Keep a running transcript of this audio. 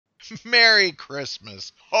Merry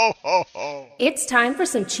Christmas. Ho, ho, ho. It's time for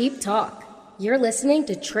some cheap talk. You're listening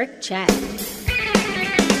to Trick Chat.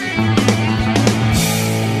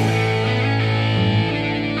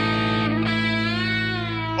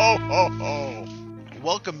 Ho, ho, ho.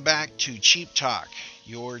 Welcome back to Cheap Talk,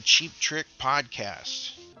 your Cheap Trick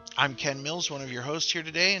podcast. I'm Ken Mills, one of your hosts here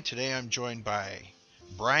today, and today I'm joined by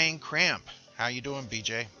Brian Cramp. How you doing,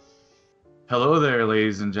 BJ? Hello there,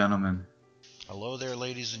 ladies and gentlemen. Hello there,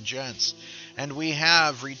 ladies and gents. And we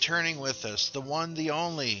have returning with us the one, the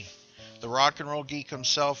only, the rock and roll geek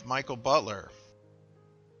himself, Michael Butler.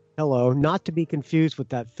 Hello, not to be confused with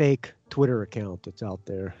that fake Twitter account that's out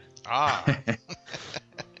there. Ah.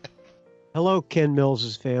 Hello, Ken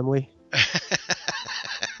Mills' family.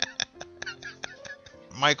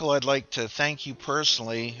 Michael, I'd like to thank you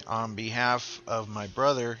personally on behalf of my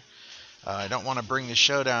brother. I don't want to bring the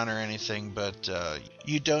show down or anything, but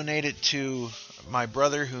you donated to my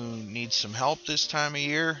brother who needs some help this time of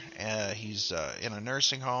year. He's in a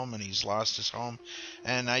nursing home and he's lost his home.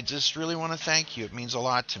 And I just really want to thank you. It means a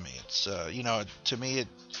lot to me. It's, to me,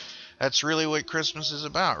 that's really what Christmas is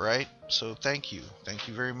about, right? So thank you. Thank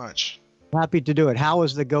you very much. Happy to do it. How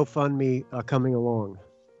is the GoFundMe coming along?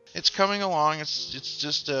 It's coming along. It's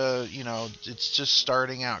just it's just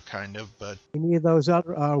starting out kind of, but Any of those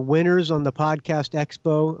other winners on the Podcast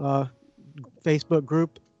Expo Facebook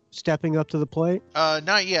group stepping up to the plate?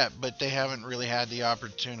 not yet, but they haven't really had the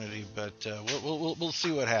opportunity, but we'll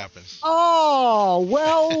see what happens. Oh,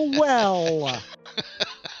 well.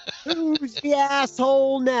 Who's the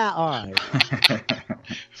asshole now? All right.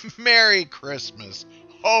 Merry Christmas.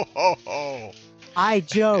 Ho, ho, ho. I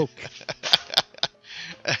joke.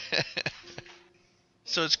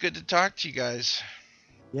 So it's good to talk to you guys.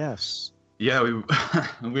 Yes. Yeah,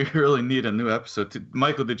 we really need a new episode.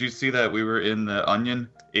 Michael, did you see that we were in the Onion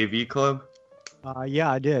AV Club?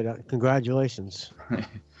 Yeah, I did. Congratulations.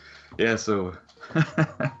 Yeah, so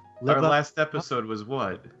our last episode was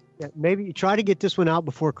what? Yeah, maybe you try to get this one out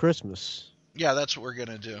before Christmas. Yeah, that's what we're going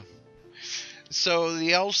to do. So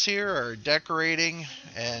the elves here are decorating,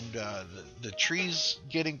 and the tree's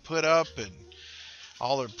getting put up, and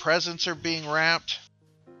all the presents are being wrapped.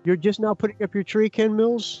 You're just now putting up your tree, Ken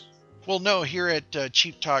Mills? Well, no, here at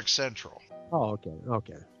Cheap Talk Central. Oh,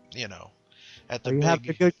 okay. You know, at the Are you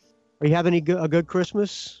big. having a good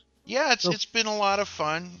Christmas? Yeah, it's been a lot of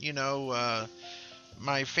fun. You know,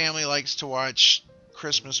 my family likes to watch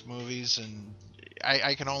Christmas movies, and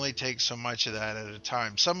I can only take so much of that at a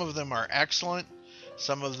time. Some of them are excellent,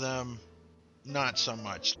 some of them not so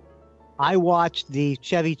much. I watched the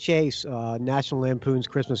Chevy Chase National Lampoon's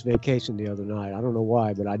Christmas Vacation the other night. I don't know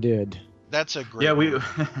why, but I did. That's a great. Yeah,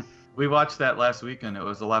 we watched that last weekend. It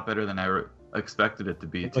was a lot better than I expected it to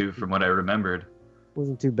be, too, from what I remembered.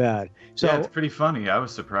 Wasn't too bad. So yeah, it's pretty funny. I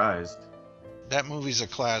was surprised. That movie's a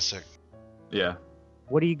classic. Yeah.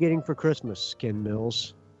 what are you getting for Christmas, Ken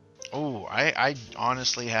Mills? Oh, I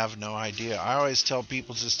honestly have no idea. I always tell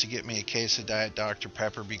people just to get me a case of Diet Dr.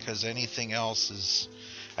 Pepper because anything else is,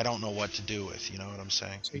 I don't know what to do with. You know what I'm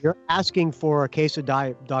saying? So you're asking for a case of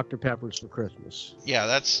Diet Dr. Peppers for Christmas? Yeah,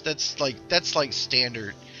 that's like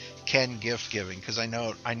standard Ken gift giving because I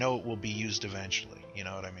know it will be used eventually. You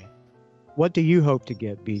know what I mean? What do you hope to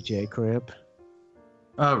get, BJ Cramp?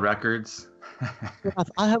 Records.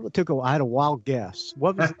 I had a wild guess.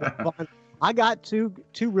 What was it? I got two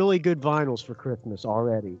really good vinyls for Christmas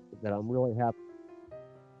already that I'm really happy.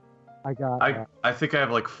 I think I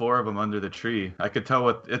have like 4 of them under the tree. I could tell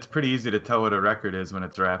it's pretty easy to tell what a record is when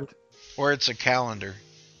it's wrapped. Or it's a calendar.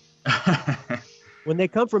 When they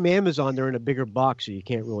come from Amazon, they're in a bigger box, so you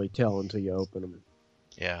can't really tell until you open them.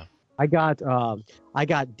 Yeah. I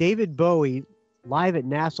got David Bowie live at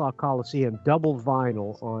Nassau Coliseum, double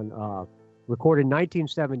vinyl on recorded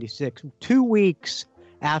 1976, 2 weeks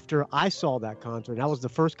after I saw that concert. That was the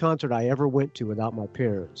first concert I ever went to without my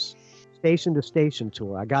parents. Station to Station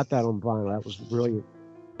tour. I got that on vinyl. That was really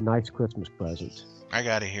a nice Christmas present. I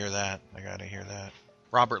gotta hear that.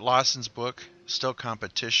 Robert Lawson's book, Still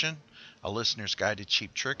Competition, A Listener's Guide to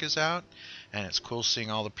Cheap Trick, is out, and it's cool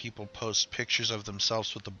seeing all the people post pictures of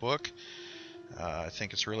themselves with the book. I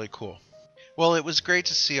think it's really cool. Well, it was great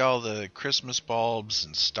to see all the Christmas bulbs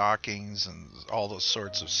and stockings and all those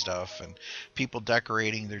sorts of stuff, and people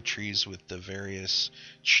decorating their trees with the various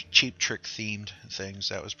Cheap Trick themed things.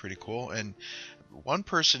 That was pretty cool. And one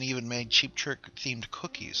person even made Cheap Trick themed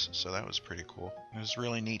cookies, so that was pretty cool. It was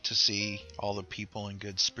really neat to see all the people in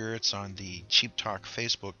good spirits on the Cheap Talk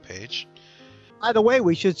Facebook page. By the way,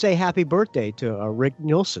 we should say happy birthday to Rick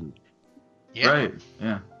Nielsen. Yeah. Right,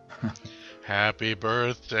 yeah. Happy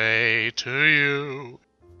birthday to you.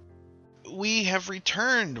 we have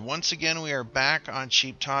returned. Once again, we are back on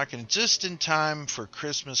Cheap Talk, and just in time for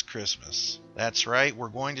Christmas. That's right, we're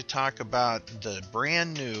going to talk about the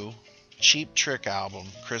brand new Cheap Trick album,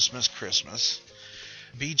 Christmas.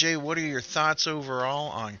 BJ, what are your thoughts overall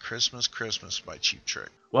on Christmas by Cheap Trick?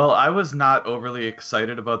 Well, I was not overly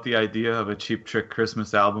excited about the idea of a Cheap Trick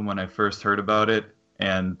Christmas album when I first heard about it,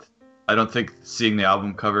 and I don't think seeing the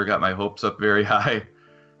album cover got my hopes up very high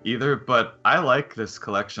either, but I like this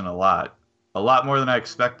collection a lot more than I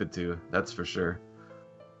expected to, that's for sure.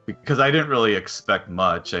 Because I didn't really expect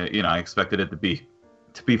much. I expected it to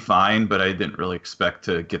be fine, but I didn't really expect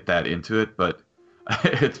to get that into it, but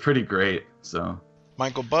it's pretty great. So,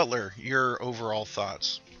 Michael Butler, your overall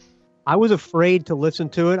thoughts? I was afraid to listen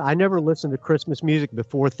to it. I never listened to Christmas music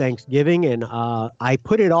before Thanksgiving, and I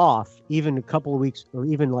put it off even a couple of weeks, or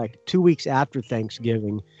even like 2 weeks after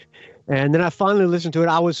Thanksgiving. And then I finally listened to it.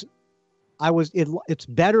 It's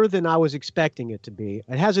better than I was expecting it to be.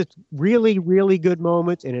 It has its really, really good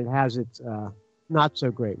moments, and it has its not so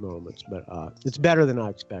great moments, but it's better than I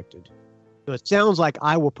expected. So it sounds like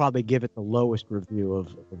I will probably give it the lowest review of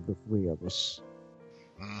the three of us.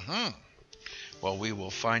 Mm-hmm. Well, we will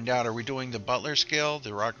find out. Are we doing the Butler scale,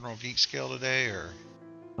 the Rock and Roll Geek scale today, or?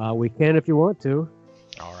 We can if you want to.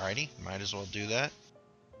 Alrighty, might as well do that.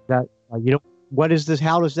 What is this?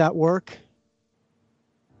 How does that work?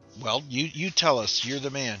 Well, you tell us. You're the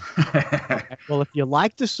man. Well, if you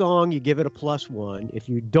like the song, you give it a +1. If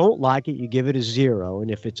you don't like it, you give it a 0.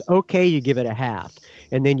 And if it's okay, you give it a half.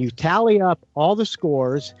 And then you tally up all the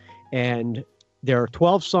scores, and there are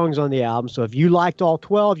 12 songs on the album. So if you liked all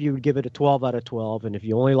 12, you would give it a 12 out of 12. And if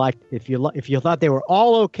you thought they were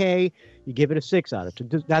all okay, you give it a 6 out of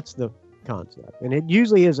 2. That's the concept. And it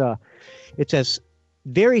usually is it's a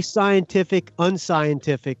very scientific,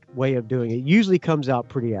 unscientific way of doing it. It usually comes out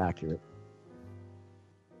pretty accurate.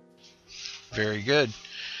 Very good.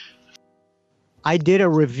 I did a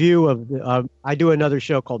review of I do another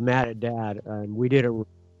show called Mad at Dad, and we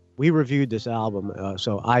reviewed this album.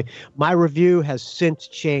 My review has since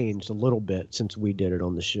changed a little bit since we did it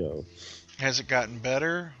on the show. Has it gotten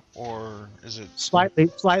better, or is it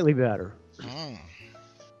slightly better?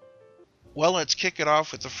 Well, let's kick it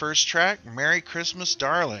off with the first track, Merry Christmas,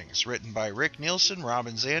 Darlings, written by Rick Nielsen,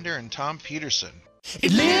 Robin Zander, and Tom Peterson.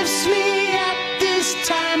 It lifts me at this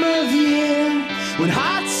time of year when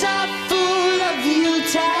hearts are full of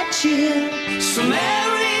Yuletide cheer. So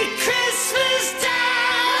Merry Christmas,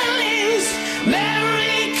 darlings,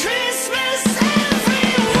 Merry Christmas,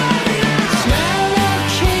 everyone now. Smell of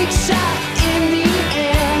cakes out in the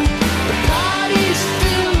air, the party's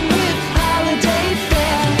filled with holiday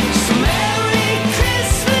fare. So Merry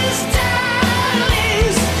Christmas,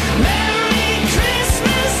 darlings, Merry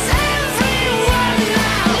Christmas, everyone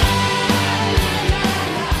now.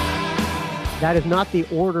 That is not the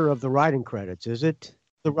order of the writing credits, is it?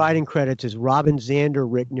 The writing credits is Robin Zander,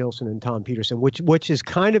 Rick Nielsen, and Tom Peterson, which is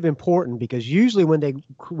kind of important because usually when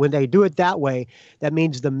they do it that way, that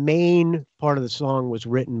means the main part of the song was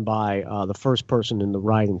written by the first person in the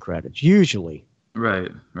writing credits. Usually,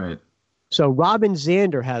 Right. so Robin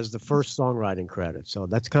Zander has the first songwriting credit, so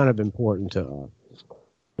that's kind of important to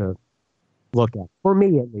look at, for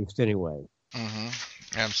me at least, anyway. Mm-hmm.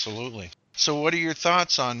 Absolutely. So what are your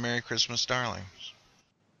thoughts on Merry Christmas, Darlings?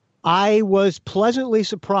 I was pleasantly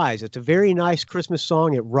surprised. It's a very nice Christmas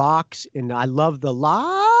song. It rocks, and I love the la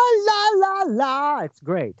la la la. It's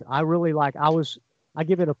great. I really like. I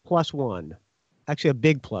give it a +1, actually a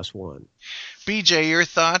big +1. BJ, your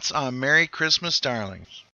thoughts on Merry Christmas,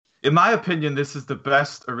 Darlings? In my opinion, this is the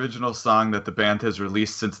best original song that the band has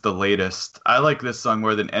released since the latest. I like this song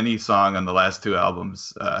more than any song on the last two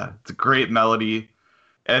albums. It's a great melody,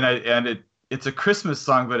 and it's a Christmas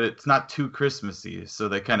song, but it's not too Christmassy. So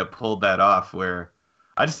they kind of pulled that off. Where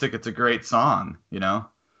I just think it's a great song,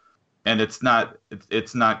 and it's not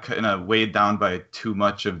kind of weighed down by too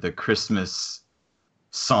much of the Christmas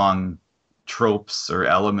song tropes or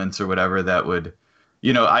elements or whatever that would.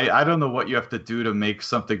 I don't know what you have to do to make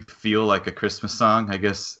something feel like a Christmas song. I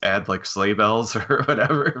guess add like sleigh bells or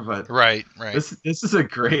whatever. But Right. this is a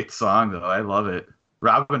great song, though. I love it.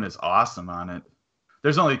 Robin is awesome on it.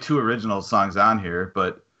 There's only 2 original songs on here,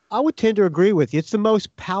 but I would tend to agree with you. It's the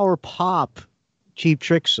most power pop Cheap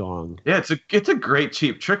Trick song. yeah, it's a great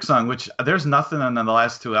Cheap Trick song. Which there's nothing on the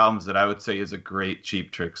last 2 albums that I would say is a great Cheap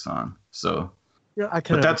Trick song. So, Yeah,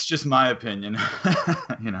 but that's just my opinion.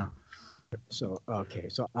 So okay,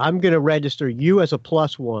 so I'm gonna register you as a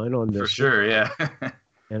 +1 on this. For sure, yeah.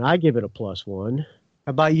 And I give it a +1. How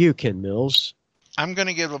about you, Ken Mills? I'm going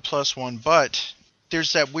to give it a +1, but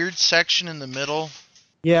there's that weird section in the middle.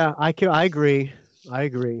 Yeah, I agree.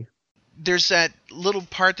 there's that little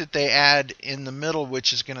part that they add in the middle,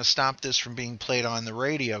 which is going to stop this from being played on the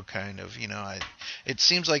radio, kind of. It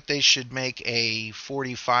seems like they should make a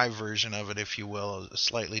 45 version of it, if you will, a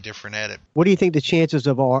slightly different edit. What do you think the chances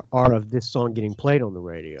are of this song getting played on the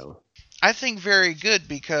radio? I think very good,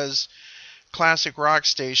 because classic rock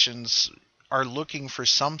stations are looking for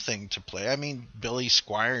something to play. I mean, Billy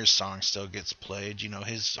Squier's song still gets played,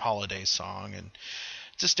 his holiday song, and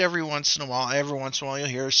just every once in a while you'll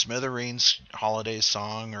hear Smithereens' holiday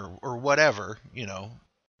song or whatever,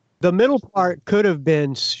 The middle part could have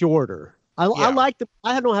been shorter. I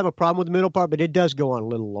don't have a problem with the middle part, but it does go on a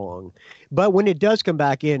little long. But when it does come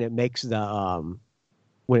back in, it makes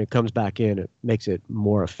when it comes back in, it makes it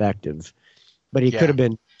more effective. But it could have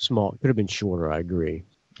been small. It could have been shorter. I agree.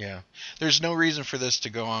 Yeah. There's no reason for this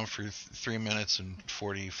to go on for 3 minutes and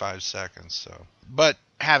 45 seconds. So, but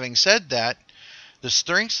having said that, the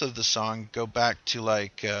strengths of the song go back to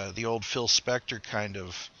like the old Phil Spector kind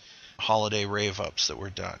of holiday rave-ups that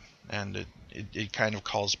were done. And it kind of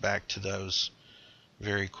calls back to those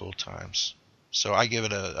very cool times. So I give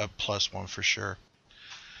it a +1 for sure.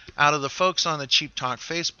 Out of the folks on the Cheap Talk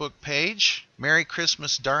Facebook page, Merry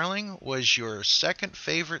Christmas Darling was your second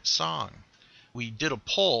favorite song. We did a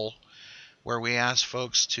poll where we asked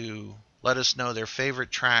folks to let us know their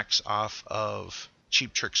favorite tracks off of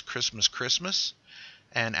Cheap Trick's Christmas.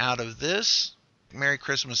 And out of this, Merry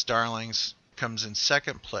Christmas Darlings comes in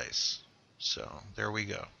second place. So there we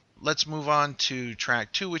go. Let's move on to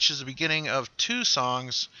track 2, which is the beginning of 2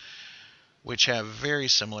 songs which have very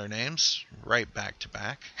similar names, right back to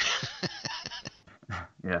back.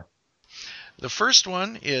 Yeah. The first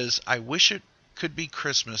one is I Wish It Could Be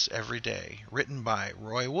Christmas Every Day, written by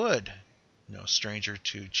Roy Wood, no stranger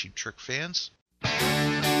to Cheap Trick fans.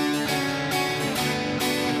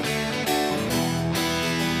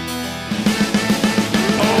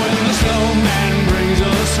 Snowman brings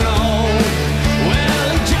us snow. Well,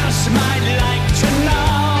 he just might like to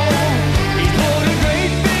know. He put a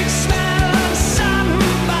great big smile on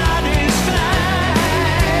somebody's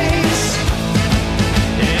face.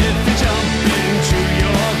 If you jump into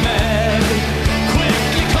your bed,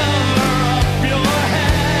 quickly cover up your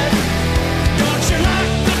head. Don't you lock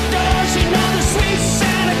the doors, you know the sweet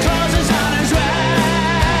Santa Claus is on his way.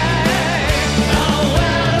 Oh,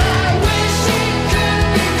 well, I wish it could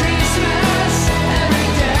be Christmas every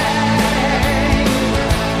day.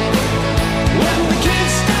 When the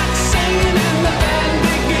kids start singing and the band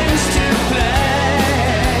begins to play.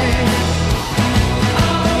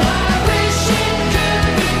 Oh, I wish it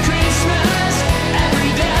could be Christmas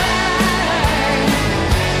every day.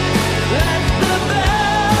 Let the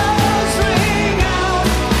bells ring out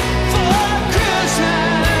for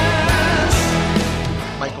Christmas.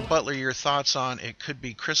 Michael Butler, your thoughts on It Could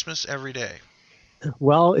Be Christmas Every Day?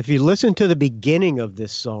 Well, if you listen to the beginning of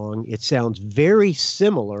this song, it sounds very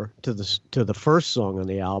similar to the first song on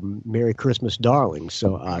the album, Merry Christmas Darling.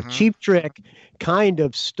 So Cheap Trick kind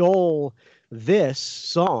of stole this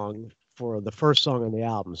song for the first song on the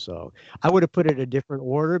album. So I would have put it in a different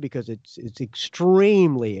order because it's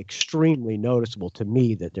extremely, extremely noticeable to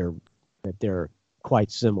me that they're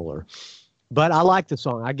quite similar. But I like the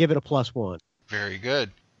song. I give it a +1. Very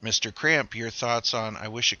good. Mr. Cramp, your thoughts on I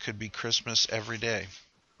Wish It Could Be Christmas Every Day?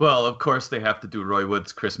 Well, of course they have to do Roy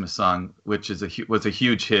Wood's Christmas song, which was a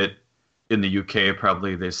huge hit in the UK.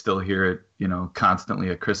 Probably they still hear it, constantly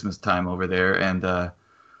at Christmas time over there. And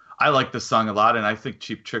I like this song a lot, and I think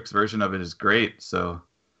Cheap Trick's version of it is great. So,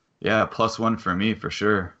 yeah, +1 for me for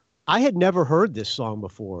sure. I had never heard this song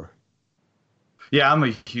before. Yeah, I'm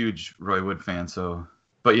a huge Roy Wood fan. So,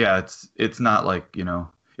 but yeah, it's not like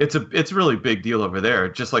it's a really big deal over there.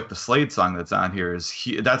 Just like the Slade song that's on here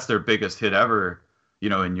that's their biggest hit ever,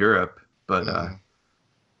 in Europe. But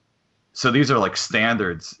so these are like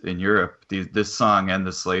standards in Europe. This song and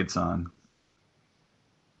the Slade song.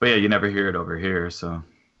 But yeah, you never hear it over here. So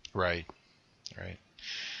right.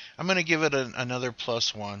 I'm gonna give it another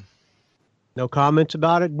 +1. No comments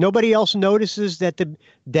about it. Nobody else notices that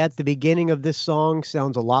the beginning of this song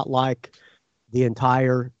sounds a lot like the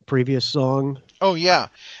entire previous song. Oh yeah,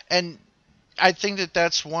 and I think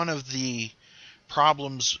that's one of the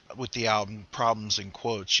problems with the album, problems in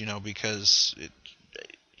quotes, because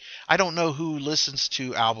I don't know who listens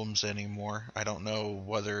to albums anymore. I don't know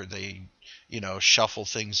whether they, shuffle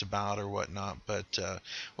things about or whatnot. But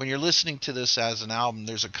when you're listening to this as an album,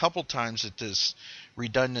 there's a couple times that this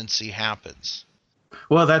redundancy happens.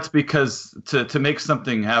 Well, that's because to make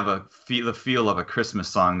something have the feel of a Christmas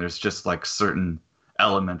song, there's just like certain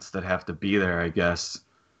elements that have to be there, I guess.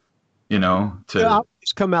 I'll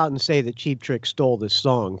just come out and say that Cheap Trick stole this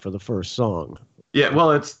song for the first song. Yeah,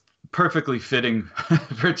 well, it's perfectly fitting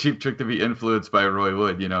for Cheap Trick to be influenced by Roy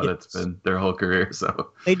Wood. You know, that's been their whole career.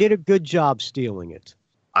 So They did a good job stealing it.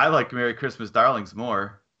 I like Merry Christmas, Darlings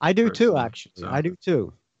more. I do too, personally, actually. so, I do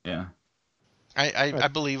too. Yeah. I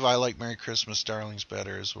believe I like Merry Christmas, Darlings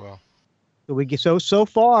better as well. So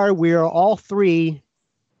far we are all three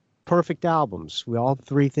perfect albums. We all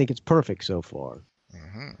three think it's perfect so far.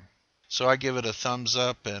 So I give it a thumbs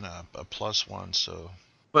up and a +1. So,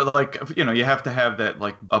 But like, you know, you have to have that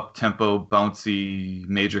like up tempo, bouncy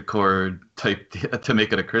major chord type to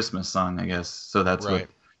make it a Christmas song, I guess. So that's Right. what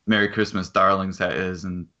Merry Christmas, Darlings that is,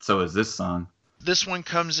 and so is this song. this one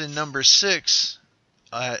comes in number 6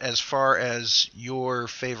 as far as your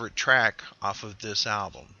favorite track off of this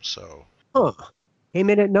album. So, Huh. Came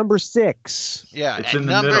in at number 6. yeah, It's at in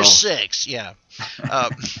the number middle. 6, yeah.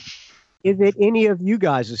 Is it any of you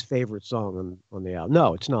guys' favorite song on the album?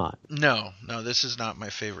 No, it's not. No, this is not my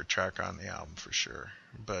favorite track on the album for sure.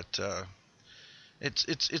 But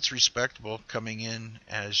it's respectable, coming in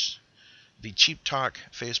as the Cheap Talk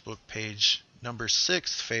Facebook page number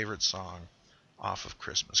 6th favorite song off of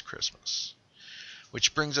Christmas.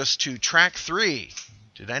 Which brings us to track 3.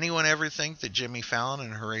 Did anyone ever think that Jimmy Fallon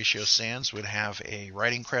and Horatio Sands would have a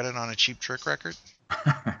writing credit on a Cheap Trick record?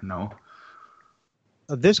 No.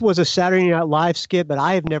 This was a Saturday Night Live skit, but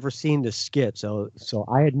I have never seen the skit, so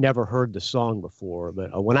I had never heard the song before.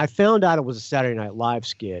 But when I found out it was a Saturday Night Live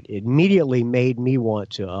skit, it immediately made me want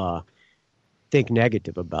to think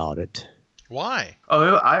negative about it. Why?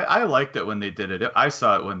 Oh, I liked it when they did it. I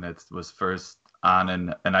saw it when it was first on,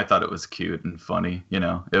 and I thought it was cute and funny. You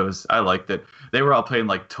know, I liked it. They were all playing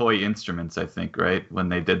like toy instruments, I think, right, when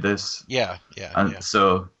they did this. Yeah.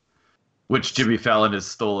 So, which Jimmy Fallon has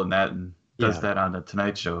stolen that and does Yeah. that on the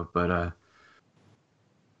Tonight Show. But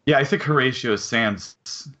yeah, I think Horatio Sands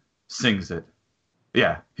sings it.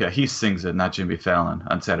 Yeah, he sings it, not Jimmy Fallon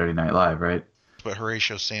on Saturday Night Live, right? But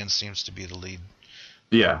Horatio Sands seems to be the lead.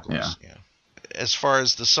 Yeah. vocals, yeah. As far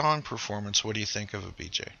as the song performance, what do you think of it,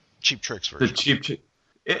 BJ? Cheap Trick's The version. Cheap Trick.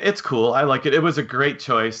 It's cool. I like it. It was a great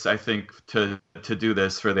choice, I think, to do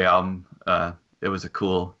this for the album. It was a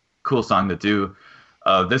cool song to do.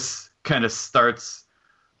 This kind of starts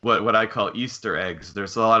what I call Easter eggs.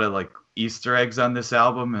 There's a lot of like Easter eggs on this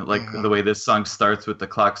album, and like the way this song starts with the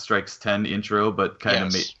Clock Strikes 10 intro, but kind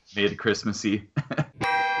of Yes. made Christmassy.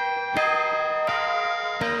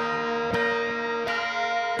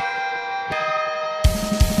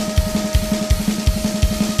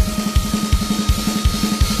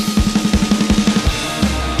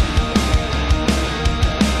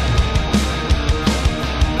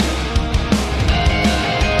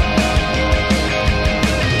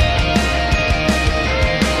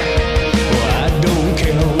 I don't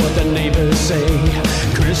care what the neighbors say.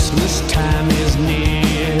 Christmas time is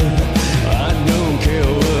near. I don't care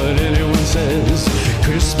what anyone says.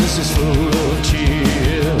 Christmas is full of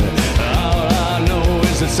cheer. All I know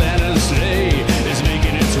is that Santa's sleigh is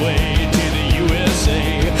making its way to the USA.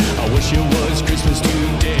 I wish it was Christmas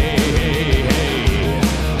today.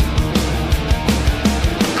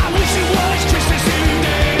 I wish it was Christmas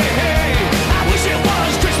today. I wish it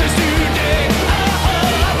was Christmas today.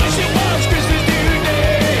 Oh, I wish it was Christmas today.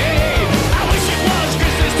 I wish it was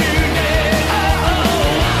Christmas today. Oh,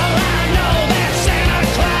 all I know that Santa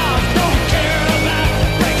Claus don't care about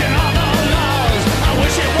breaking all the laws. I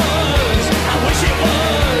wish it was. I wish it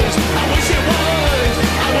was. I wish it was.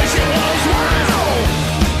 I wish it was. Wow.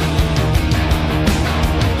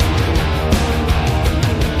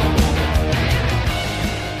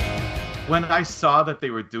 When I saw that they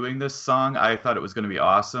were doing this song, I thought it was going to be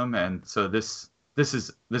awesome, and so this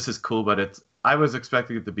is cool. But I was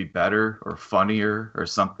expecting it to be better or funnier or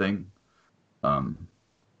something.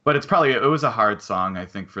 But it was a hard song, I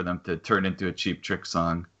think, for them to turn into a Cheap Trick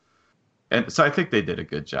song, and so I think they did a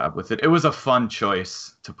good job with it. It was a fun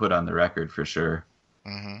choice to put on the record for sure.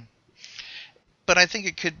 But I think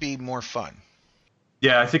it could be more fun.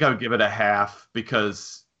 Yeah, I think I would give it a half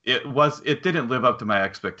because it didn't live up to my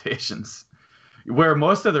expectations. Where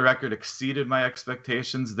most of the record exceeded my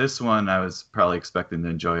expectations, this one I was probably expecting to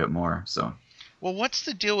enjoy it more. So Well, what's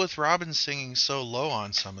the deal with Robin singing so low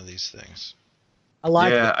on some of these things? I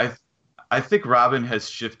like it. yeah, I think Robin has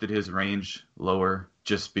shifted his range lower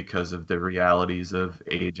just because of the realities of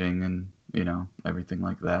aging and everything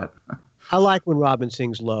like that. I like when Robin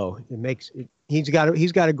sings low. It makes it. He's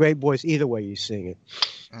got a great voice either way you sing it.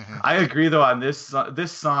 I agree though on this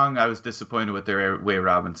song. I was disappointed with the way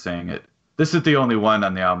Robin sang it. This is the only one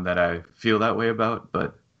on the album that I feel that way about.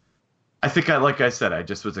 But I think like I said, I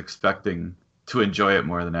just was expecting to enjoy it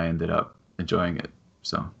more than I ended up enjoying it.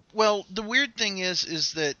 So Well, the weird thing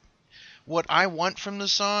is that what I want from the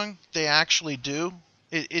song, they actually do.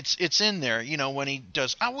 It's in there, you know, when he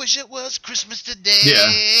does, I wish it was Christmas today.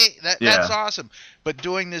 Yeah. That's awesome. But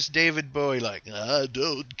doing this David Bowie, like, I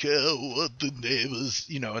don't care what the neighbors,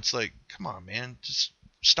 you know, it's like, come on, man, just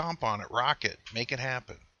stomp on it, rock it, make it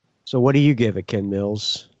happen. So what do you give it, Ken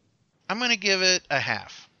Mills? I'm going to give it a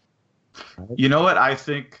half. You know what I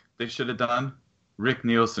think they should have done? Rick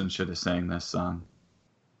Nielsen should have sang this song.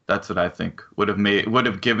 That's what I think would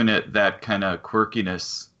have given it that kind of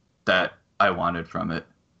quirkiness that I wanted from it.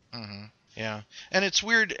 Mm-hmm. Yeah, and it's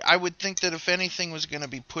weird. I would think that if anything was going to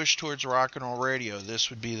be pushed towards rock and roll radio, this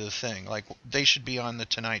would be the thing. Like, they should be on the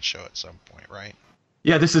Tonight Show at some point, right?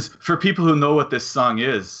 Yeah, this is for people who know what this song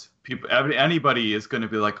is. Anybody is going to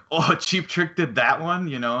be like, "Oh, Cheap Trick did that one,"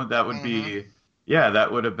 you know. That would be, yeah,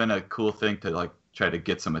 that would have been a cool thing to like try to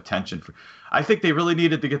get some attention for. I think they really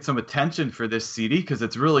needed to get some attention for this CD because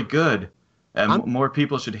it's really good, and more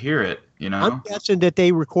people should hear it. You know, I'm guessing that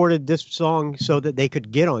they recorded this song so that they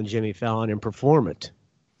could get on Jimmy Fallon and perform it.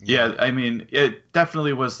 Yeah, I mean, it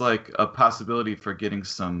definitely was like a possibility for getting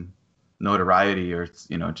some notoriety or,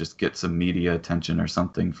 you know, just get some media attention or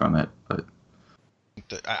something from it. But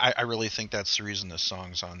I really think that's the reason this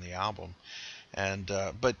song's on the album. And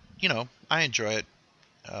but, you know, I enjoy it.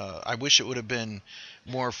 I wish it would have been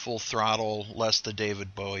more full throttle, less the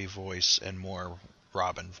David Bowie voice and more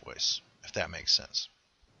Robin voice, if that makes sense.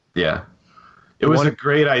 yeah, it was a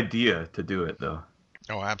great idea to do it, though.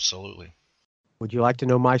 Oh, absolutely. Would you like to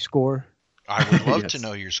know my score? I would love Yes. to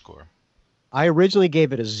know your score. I originally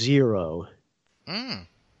gave it a 0. Mm.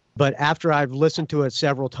 But after I've listened to it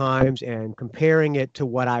several times and comparing it to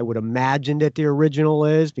what I would imagine that the original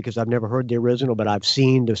is, because I've never heard the original, but I've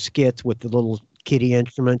seen the skits with the little kiddie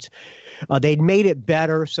instruments, they made it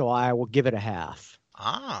better, so I will give it a half.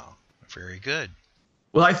 Ah, very good.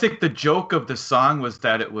 Well, I think the joke of the song was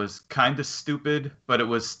that it was kind of stupid, but it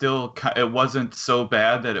was still, it wasn't so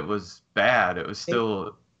bad that it was bad. It was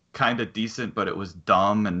still kind of decent, but it was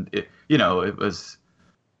dumb. And, it, you know, it was.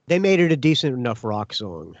 They made it a decent enough rock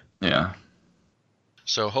song. Yeah.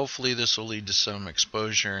 So hopefully this will lead to some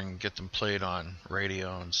exposure and get them played on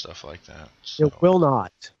radio and stuff like that. So. It will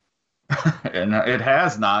not. And it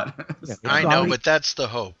has not. Yeah, it's I know, already- but that's the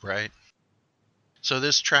hope, right? So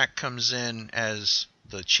this track comes in as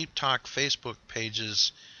the Cheap Talk Facebook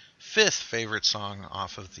page's 5th favorite song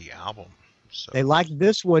off of the album. So They like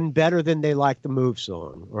this one better than they like the Move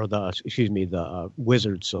song, or the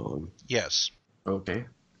Wizard song. yes. Okay.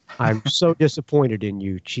 I'm so disappointed in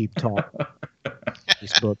you, Cheap Talk.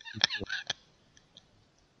 Facebook.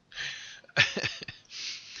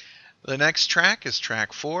 The next track is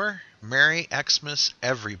track 4, Merry Xmas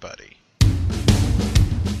Everybody.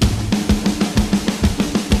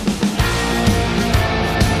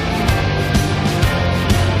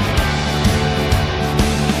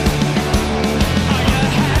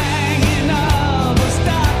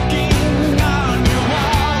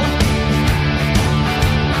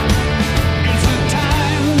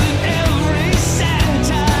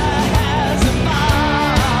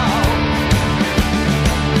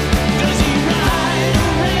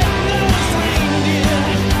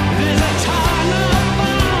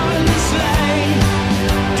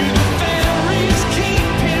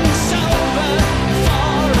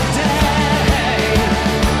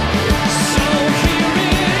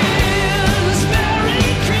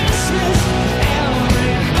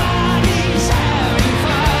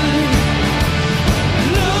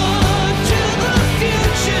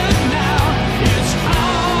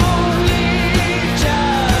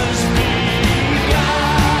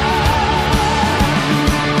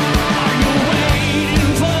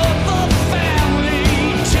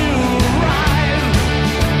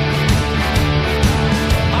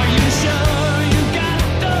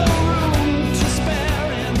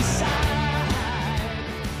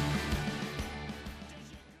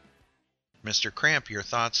 Mr. Cramp, your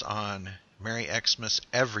thoughts on Merry Xmas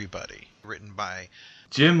Everybody, written by...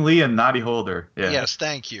 Jim Lee and Noddy Holder. Yeah. Yes,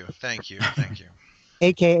 thank you. Thank you.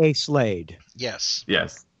 AKA Slade. Yes.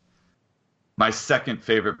 Yes. My second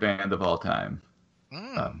favorite band of all time.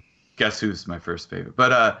 Mm. Guess who's my first favorite?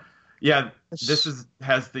 But yeah, this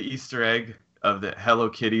has the Easter egg of the Hello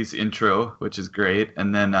Kitty's intro, which is great.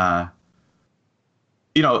 And then,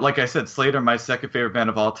 you know, like I said, Slade are my second favorite band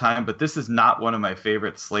of all time, but this is not one of my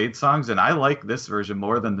favorite Slade songs, and I like this version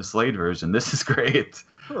more than the Slade version. This is great.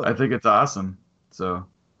 Huh. I think it's awesome. So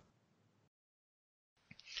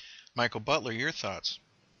Michael Butler, your thoughts?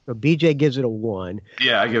 So BJ gives it a 1.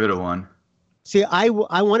 yeah, I give it a 1. See, I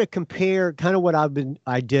want to compare kind of what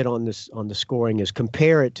I did on the scoring is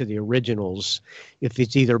compare it to the originals, if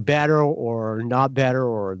it's either better or not better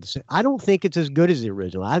or I don't think it's as good as the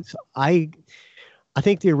original. I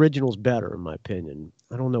think the original's better in my opinion.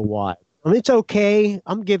 I don't know why. I mean, it's okay.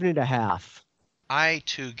 I'm giving it a half I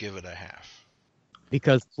too give it a half.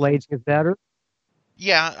 because Slade's is better.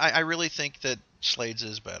 Yeah, I really think that Slade's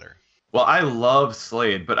is better. Well, I love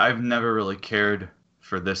Slade, but I've never really cared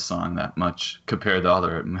for this song that much compared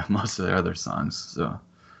to most of their other songs. So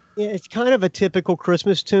Yeah, it's kind of a typical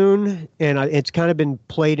Christmas tune, and it's kind of been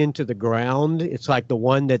played into the ground. It's like the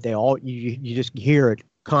one that you just hear it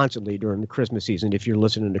constantly during the Christmas season if you're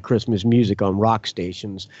listening to Christmas music on rock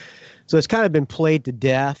stations. So it's kind of been played to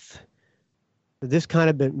death. This kind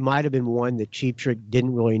of might have been one that Cheap Trick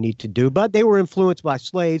didn't really need to do, but they were influenced by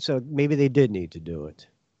Slade, so maybe they did need to do it.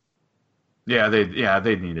 yeah,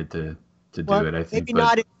 they needed to do it. I think Maybe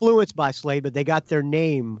not influenced by Slade, but they got their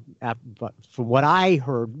name. From what I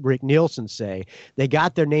heard Rick Nielsen say, they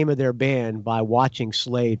got their name of their band by watching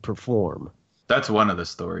Slade perform. that's one of the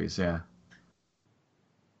stories. Yeah,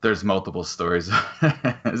 there's multiple stories.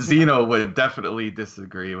 Zeno would definitely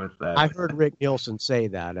disagree with that. I heard Rick Nielsen say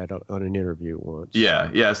that on an interview once.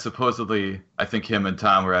 Yeah. Supposedly, I think him and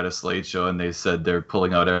Tom were at a Slade show, and they said they're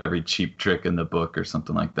pulling out every Cheap Trick in the book or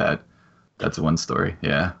something like that. That's one story.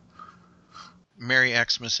 Yeah. Merry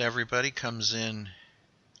Xmas Everybody comes in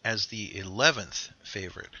as the 11th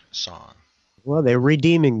favorite song. Well, they're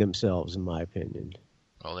redeeming themselves, in my opinion.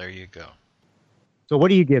 Well, there you go. So what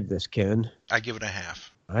do you give this, Ken? I give it a half.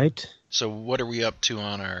 Right? So what are we up to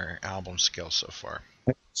on our album scale so far?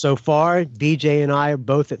 So far, BJ and I are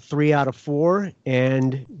both at 3 out of 4,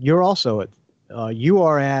 and you're also at, you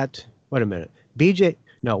are at, wait a minute, BJ,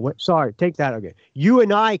 no, what? Sorry, take that again. You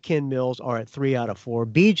and I, Ken Mills, are at 3 out of 4.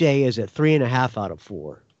 BJ is at 3.5 out of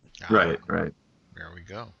 4. Right. There we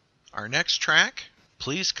go. Our next track,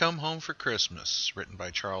 Please Come Home for Christmas, written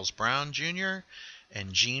by Charles Brown Jr.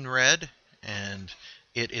 and Gene Red, and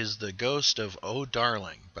it is The Ghost of Oh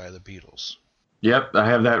Darling by the Beatles. Yep, I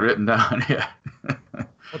have that written down. Yeah.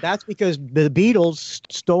 Well, that's because the Beatles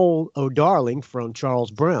stole Oh Darling from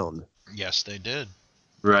Charles Brown. Yes, they did.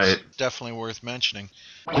 Right. It's definitely worth mentioning.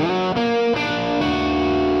 Bells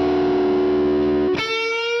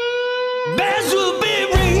will be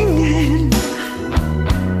ringing.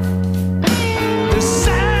 The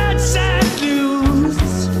sad, sad news.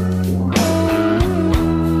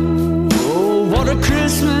 Oh, what a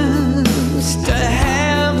Christmas to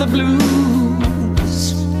have the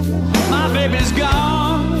blues. My baby's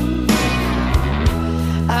gone.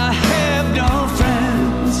 I have no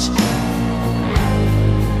friends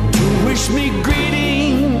to wish me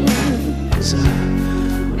greetings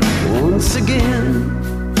once again.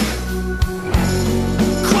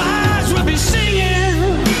 Choirs will be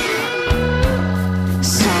singing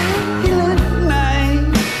Silent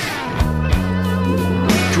Night,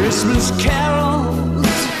 Christmas carols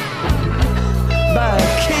by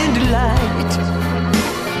candlelight.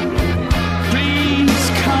 Please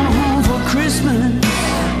come home for Christmas.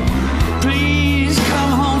 Please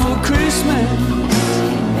come home for Christmas.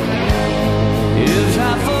 If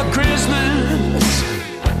not for Christmas,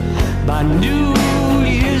 by New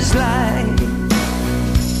Year's light.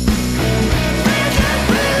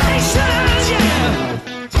 Salutations, yeah.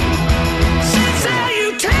 Send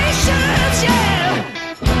salutations, yeah.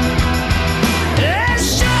 As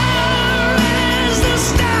sure as the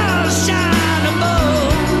stars shine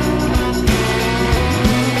above.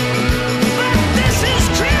 But this is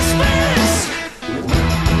Christmas.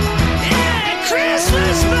 Yeah,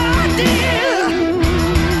 Christmas, my dear.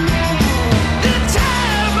 The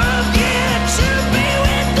time of year to be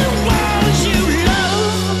with the ones you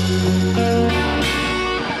love.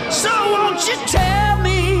 So won't you tell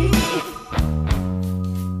me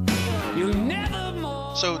you'll never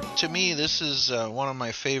more. So to me, this is one of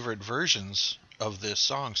my favorite versions of this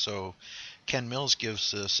song. So Ken Mills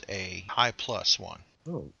gives this a high plus one.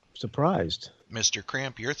 Oh, surprised. Mr.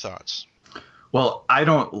 Cramp, your thoughts? Well, I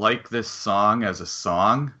don't like this song as a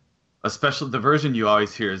song, especially the version you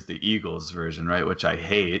always hear is the Eagles version, right? Which I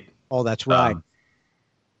hate. Oh, that's right.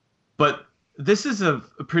 But this is a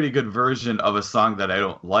pretty good version of a song that I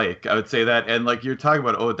don't like. I would say that. And like you're talking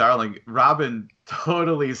about, Oh Darling, Robin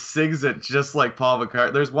totally sings it just like Paul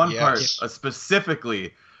McCartney. There's one part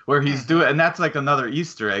specifically where he's doing, and that's like another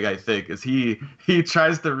Easter egg, I think, is he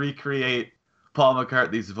tries to recreate Paul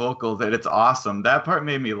McCartney's vocals, and it's awesome. That part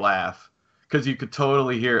made me laugh because you could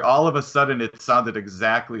totally hear. All of a sudden, it sounded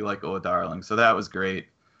exactly like Oh Darling, so that was great.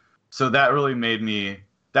 So that really made me.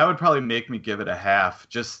 That would probably make me give it a half,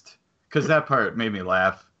 just because that part made me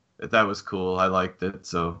laugh. that was cool. I liked it,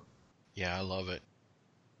 so Yeah, I love it.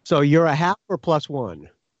 So you're a half or +1?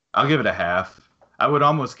 I'll give it a half. I would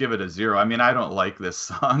almost give it a 0. I mean, I don't like this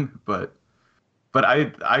song, but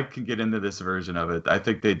I can get into this version of it. I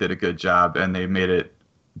think they did a good job, and they made it.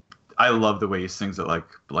 I love the way he sings it like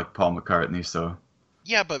Paul McCartney. So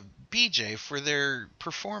Yeah, but BJ, for their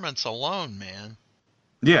performance alone, man.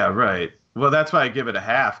 yeah, right. Well, that's why I give it a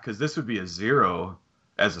half, because this would be a 0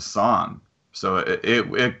 as a song. So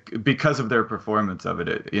it because of their performance of it,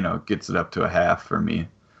 it gets it up to a half for me.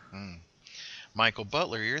 Mm. Michael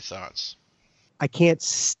Butler, your thoughts? I can't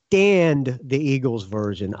stand the Eagles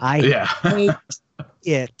version. I Yeah, hate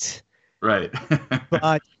it. right.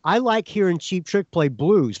 But I like hearing Cheap Trick play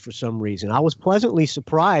blues for some reason. I was pleasantly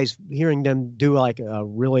surprised hearing them do like a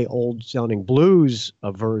really old sounding blues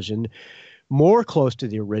version, more close to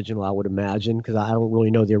the original, I would imagine, because I don't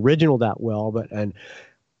really know the original that well.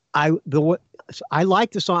 I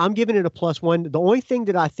like the song. I'm giving it a +1. The only thing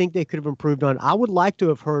that I think they could have improved on, I would like to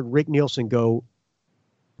have heard Rick Nielsen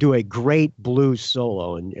do a great blues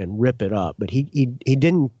solo and rip it up, but he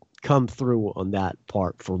didn't come through on that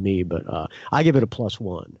part for me. But I give it a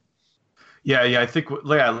 +1. Yeah. I think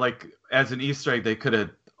like as an Easter egg, they could have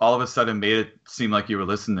all of a sudden made it seem like you were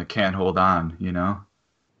listening to "Can't Hold On,"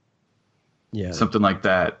 Yeah, something like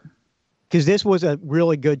that. because this was a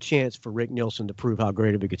really good chance for Rick Nielsen to prove how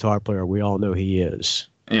great of a guitar player we all know he is.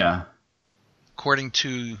 Yeah. According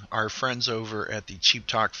to our friends over at the Cheap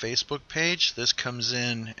Talk Facebook page, this comes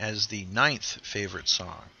in as the 9th favorite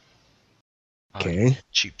song. on Okay.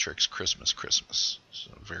 Cheap Trick's Christmas.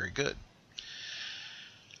 So very good.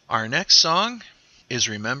 Our next song is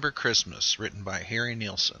Remember Christmas, written by Harry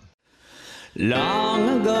Nilsson.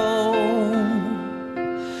 Long ago,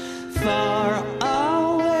 far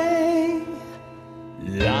away,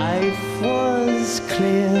 life was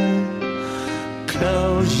clear.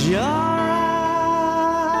 Close your eyes.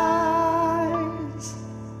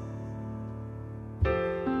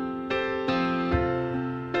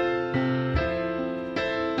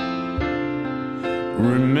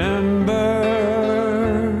 Remember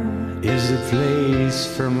is a place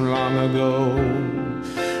from long ago.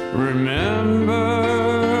 Remember,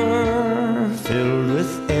 filled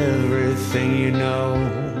with everything you know.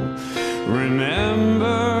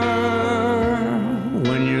 Remember,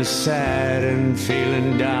 when you're sad and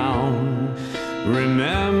feeling down.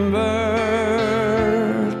 Remember,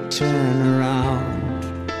 turn around.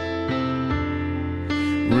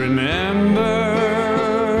 Remember,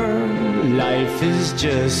 life is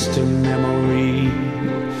just a memory.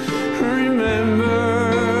 Remember,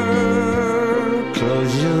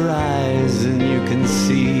 close your eyes and you can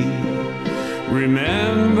see.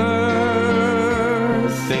 Remember,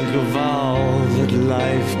 think of all that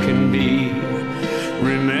life can be.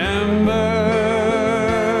 Remember,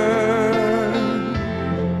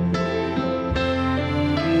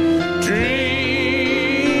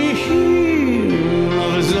 dream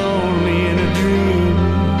love is only in a dream.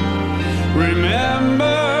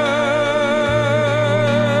 Remember,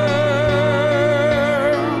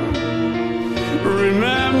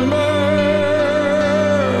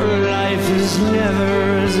 life is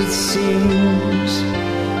never as it seems.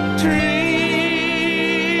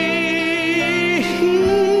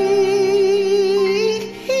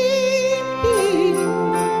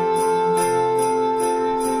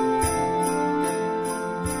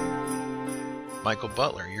 Michael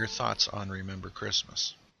Butler, your thoughts on Remember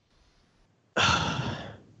Christmas?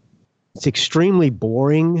 It's extremely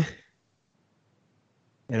boring.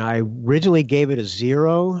 And I originally gave it a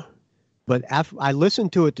 0, but after I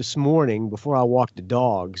listened to it this morning before I walked the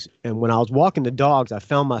dogs, and when I was walking the dogs, I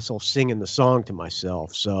found myself singing the song to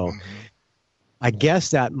myself. So I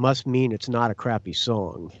guess that must mean it's not a crappy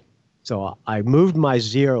song. So I moved my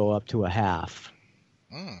 0 up to a half.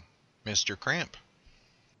 Mr. Cramp.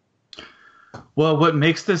 Well, what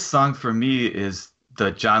makes this song for me is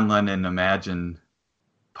the John Lennon Imagine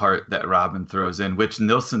part that Robin throws in, which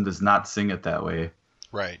Nilsson does not sing it that way.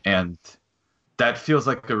 Right. And that feels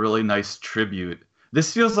like a really nice tribute.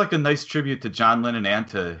 This feels like a nice tribute to John Lennon and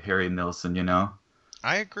to Harry Nilsson,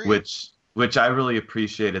 I agree. which I really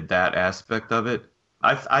appreciated that aspect of it.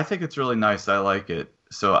 I think it's really nice. I like it.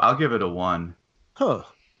 So I'll give it a 1. Huh.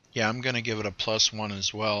 Yeah, I'm going to give it a +1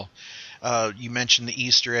 as well. You mentioned the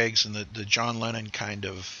Easter eggs and the John Lennon kind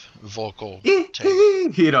of vocal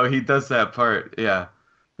take. He does that part. Yeah.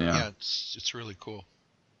 Yeah, it's really cool.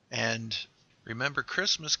 And Remember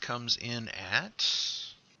Christmas comes in at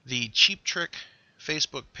the Cheap Trick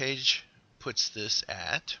Facebook page puts this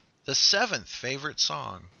at the 7th favorite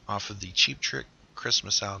song off of the Cheap Trick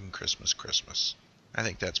Christmas album, Christmas. I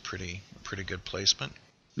think that's pretty good placement.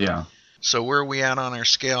 Yeah. So where are we at on our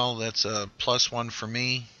scale? That's a +1 for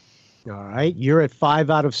me. All right. You're at 5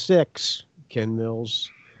 out of 6, Ken Mills.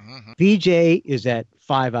 Mhm. BJ is at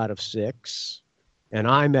 5 out of 6. And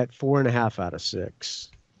I'm at 4.5 out of 6.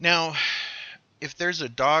 Now, if there's a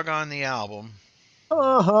dog on the album,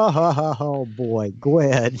 Oh, boy. Go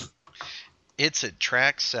ahead. it's at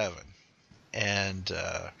track 7. And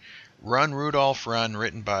Run, Rudolph, Run,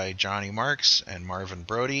 written by Johnny Marks and Marvin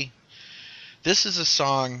Brody. This is a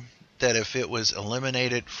song that if it was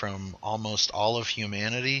eliminated from almost all of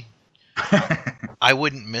humanity, I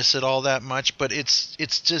wouldn't miss it all that much, but it's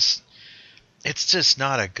just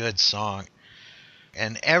not a good song.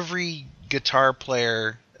 And every guitar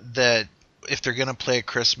player that, if they're going to play a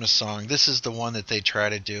Christmas song, this is the one that they try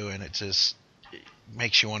to do, and it just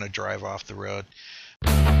makes you want to drive off the road.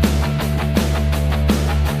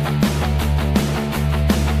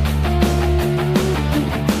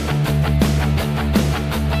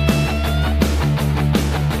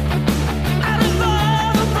 Out of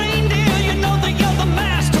all the reindeer, you know that you're the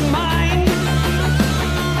mastermind.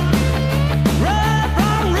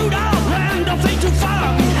 Run, Rudolph, run, don't think too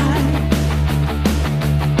far behind.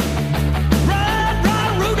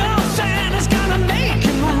 Run, Rudolph, Santa's gonna make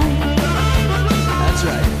you mine. That's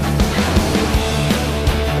right.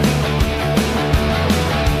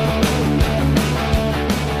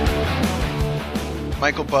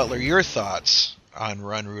 Michael Butler, your thoughts on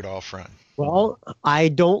Run, Rudolph, Run? Well, I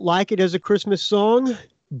don't like it as a Christmas song,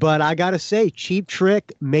 but I got to say, Cheap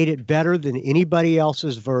Trick made it better than anybody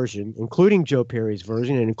else's version, including Joe Perry's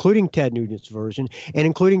version, and including Ted Nugent's version, and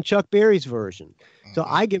including Chuck Berry's version. So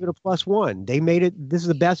I give it a +1. They made it, this is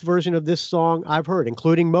the best version of this song I've heard,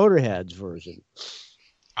 including Motorhead's version.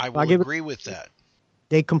 I will give it- agree with that.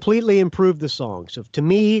 They completely improved the song. So to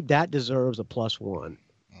me, that deserves a +1.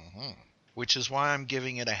 Which is why I'm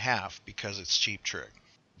giving it a half, because it's Cheap Trick.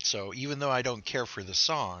 So even though I don't care for the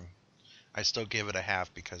song, I still give it a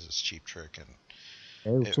half because it's Cheap Trick.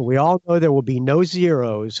 And Okay, so we all know there will be no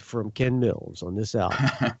zeros from Ken Mills on this album.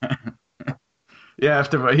 Yeah,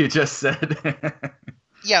 after what you just said.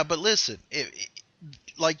 yeah, but listen,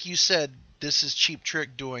 like you said, this is Cheap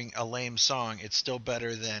Trick doing a lame song. It's still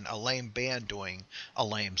better than a lame band doing a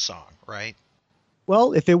lame song, right?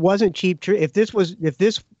 Well, if it wasn't Cheap Trick, if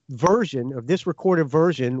this version of this recorded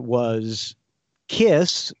version was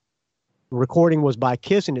Kiss, the recording was by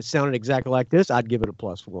Kiss and it sounded exactly like this, I'd give it a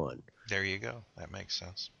 +1. There you go. That makes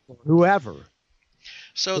sense. Whoever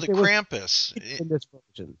So If the it was- Krampus. in this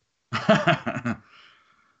version.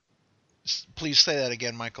 Please say that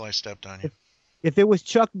again, Michael. I stepped on you. If it was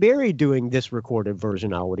Chuck Berry doing this recorded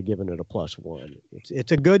version, I would have given it a +1.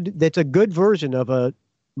 It's a good version of a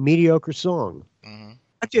mediocre song. Mhm.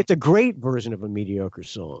 Actually, it's a great version of a mediocre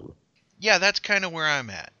song. Yeah, that's kind of where I'm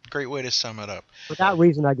at. Great way to sum it up. For that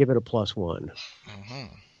reason, I give it a +1.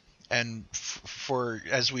 And for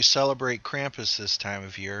as we celebrate Krampus this time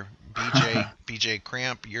of year, BJ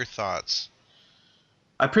Cramp, your thoughts?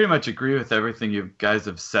 I pretty much agree with everything you guys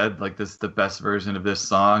have said. Like, this is the best version of this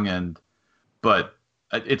song, but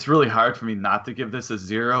it's really hard for me not to give this a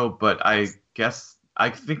 0. But I guess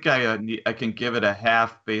I think I can give it a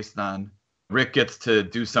half based on Rick gets to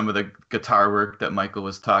do some of the guitar work that Michael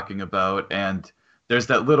was talking about, and there's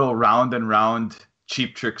that little round and round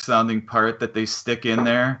Cheap Trick sounding part that they stick in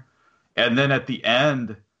there, and then at the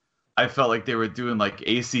end, I felt like they were doing like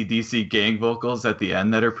AC/DC gang vocals at the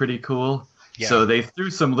end that are pretty cool. Yeah. So they threw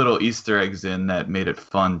some little Easter eggs in that made it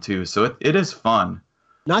fun too. So it is fun.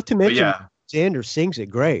 Not to But mention, yeah, Xander sings it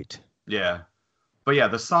great. yeah. But yeah,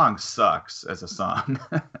 the song sucks as a song.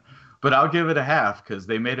 But I'll give it a half because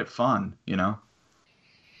they made it fun, you know?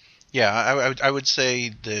 Yeah, I would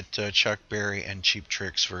say that Chuck Berry and Cheap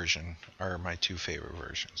Trick's version are my two favorite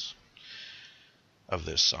versions of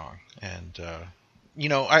this song. And,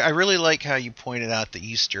 I really like how you pointed out the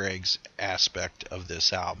Easter eggs aspect of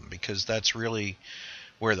this album, because that's really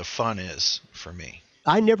where the fun is for me.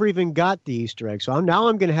 I never even got the Easter eggs, so now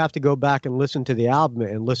I'm going to have to go back and listen to the album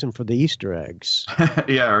and listen for the Easter eggs.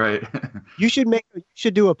 Yeah, right. You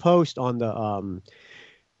should do a post on the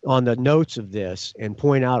notes of this and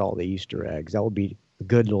point out all the Easter eggs. That would be a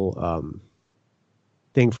good little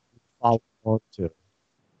thing for you to follow on to.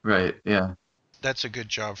 Right, yeah. That's a good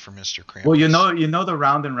job for Mr. Krampus. Well, you know the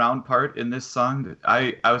round and round part in this song?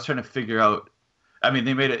 I was trying to figure out. I mean,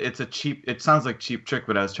 they made it. It sounds like Cheap Trick,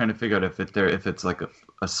 but I was trying to figure out if it's like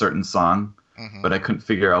a certain song, but I couldn't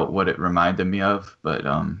figure out what it reminded me of. But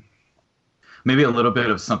maybe a little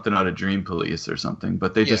bit of something out of Dream Police or something.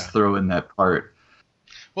 But they just throw in that part.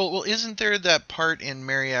 Well, isn't there that part in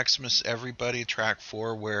Merry Xmas Everybody, track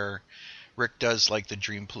 4, where Rick does like the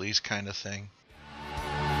Dream Police kind of thing?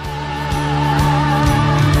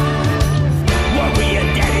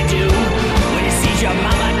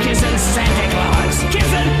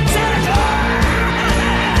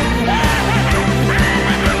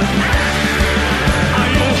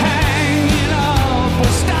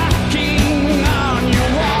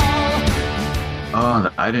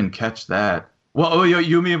 I didn't catch that. Well, oh,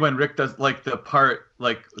 you mean when Rick does like the part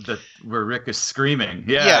like where Rick is screaming?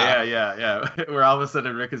 Yeah. Where all of a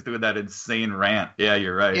sudden Rick is doing that insane rant. Yeah,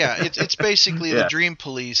 you're right. Yeah, it's basically the Yeah. Dream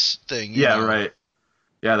Police thing. you Yeah, know? right.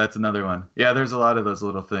 Yeah, that's another one. Yeah, there's a lot of those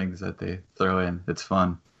little things that they throw in. It's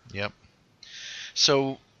fun. Yep.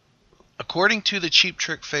 So, according to the Cheap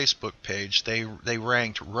Trick Facebook page, they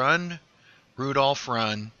ranked "Run, Rudolph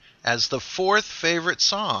Run" as the 4th favorite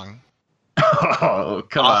song Oh,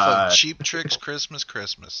 come off on. of Cheap Trick's Christmas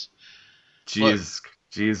Christmas. Jeez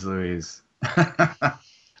Louise.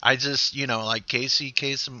 I just, like Casey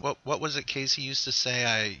what was it Casey used to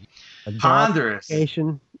say? A dog Ponderous.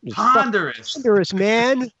 vacation. It's Ponderous. ponderous,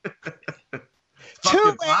 man. Fucking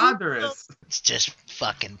 2 ponderous. It's just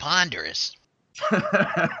fucking ponderous.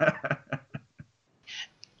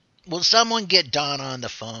 Will someone get Don on the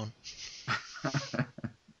phone?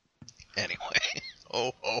 Anyway.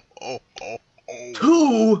 Oh.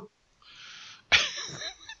 2.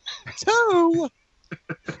 2.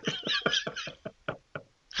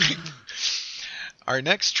 Our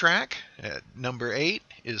next track, at number 8,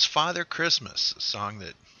 is Father Christmas, a song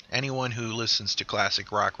that anyone who listens to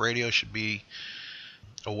classic rock radio should be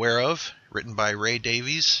aware of, written by Ray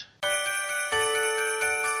Davies.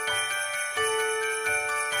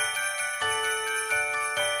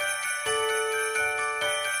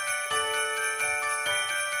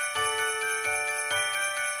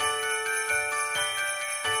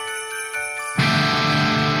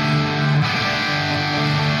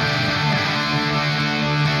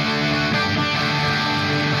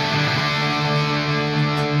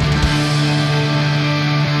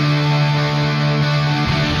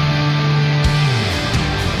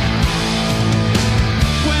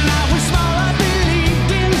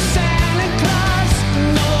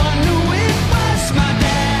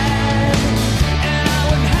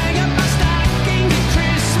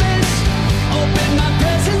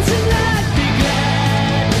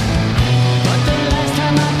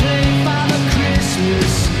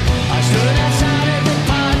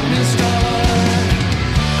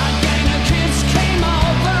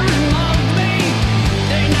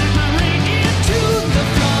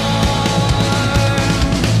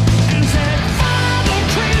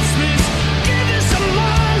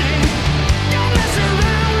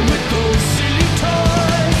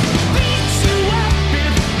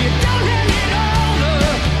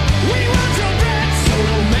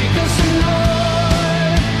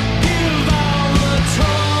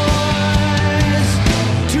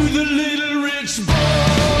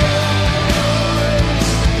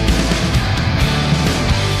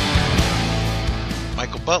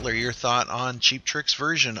 Butler, your thought on Cheap Trick's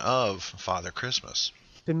version of Father Christmas?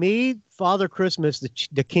 To me, Father Christmas,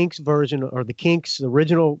 the Kinks version, or the Kinks'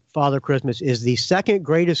 original Father Christmas, is the second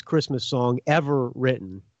greatest Christmas song ever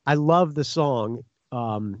written. I love the song.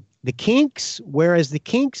 The Kinks, whereas the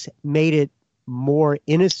Kinks made it more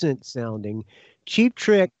innocent sounding, Cheap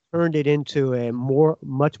Trick turned it into a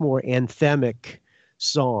much more anthemic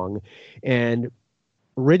song. And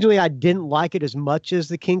originally, I didn't like it as much as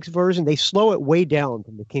the Kinks version. They slow it way down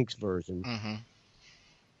from the Kinks version.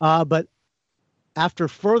 Mm-hmm. But after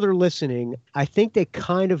further listening, I think they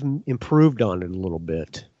kind of improved on it a little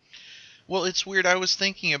bit. Well, it's weird. I was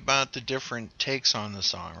thinking about the different takes on the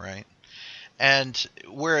song, right? And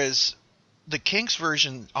whereas the Kinks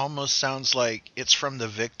version almost sounds like it's from the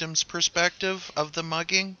victim's perspective of the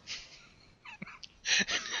mugging,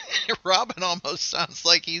 Robin almost sounds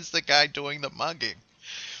like he's the guy doing the mugging.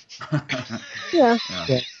 Yeah.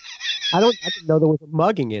 I didn't know there was a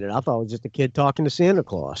mugging in it. I thought it was just a kid talking to Santa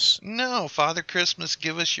Claus. No, Father Christmas,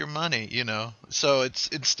 give us your money, So it's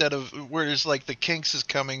instead of, whereas like the Kinks is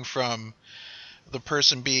coming from the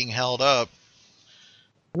person being held up.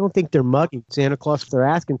 I don't think they're mugging Santa Claus if they're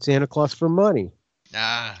asking Santa Claus for money.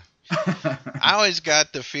 I always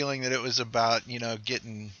got the feeling that it was about,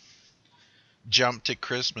 getting jumped at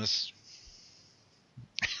Christmas.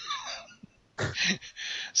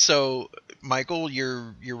 So, Michael,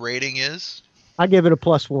 your rating is? I give it a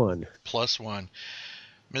 +1. +1.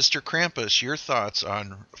 Mr. Krampus, your thoughts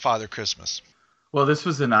on Father Christmas? Well, this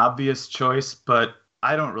was an obvious choice, but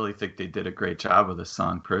I don't really think they did a great job with this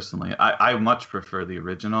song personally. I much prefer the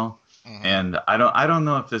original, Mm-hmm. and I don't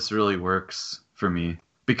know if this really works for me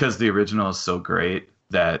because the original is so great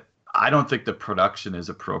that I don't think the production is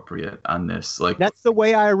appropriate on this. Like That's the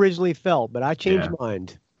way I originally felt, but I changed Yeah.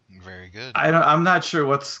 mind. Very good. I'm not sure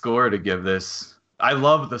what score to give this. I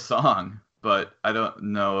love the song, but I don't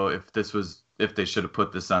know if they should have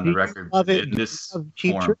put this on the record Love it. in this Of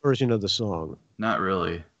Cheap form. Trick version of the song. Not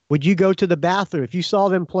really. Would you go to the bathroom if you saw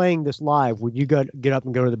them playing this live? Would you get up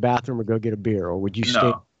and go to the bathroom or go get a beer, or would you stay and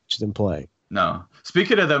watch them play? No.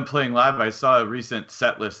 Speaking of them playing live, I saw a recent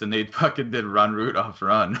set list and they fucking did "Run Rudolph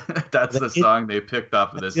Run." That's the song they picked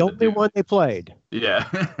off of this. The only one they played. Yeah.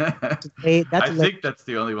 I think that's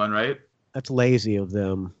the only one, right? That's lazy of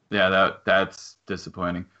them. Yeah, that's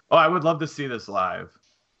disappointing. Oh, I would love to see this live.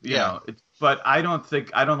 You know, but I don't like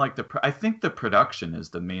I think the production is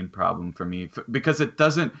the main problem for me because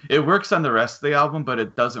it works on the rest of the album, but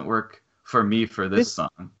it doesn't work for me for this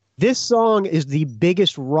song. This song is the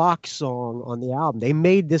biggest rock song on the album. They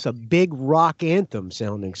made this a big rock anthem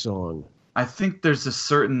sounding song. I think there's a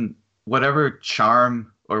certain whatever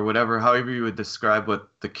charm or whatever, however you would describe what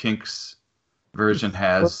the Kinks version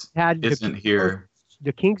isn't here.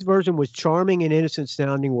 The Kinks version was charming and innocent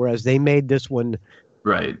sounding, whereas they made this one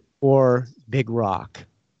right or big rock.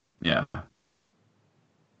 Yeah.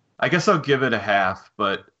 I guess I'll give it a half,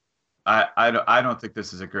 but I don't think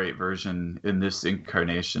this is a great version in this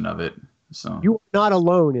incarnation of it. So you're not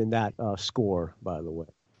alone in that score, by the way.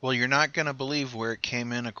 Well, you're not going to believe where it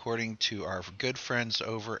came in according to our good friends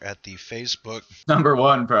over at the Facebook. Number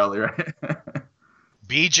 1, probably, right?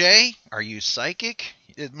 BJ, are you psychic?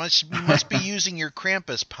 You must be using your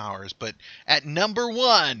Krampus powers, but at number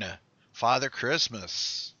 1, Father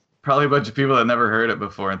Christmas. Probably a bunch of people that never heard it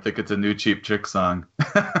before and think it's a new Cheap Trick song.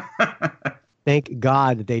 Thank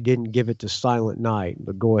God that they didn't give it to Silent Night,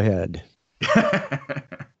 but go ahead.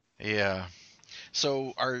 Yeah.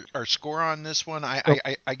 So our score on this one, I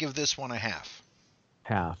give this one a half.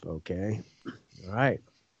 Half, okay. All right.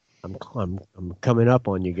 I'm coming up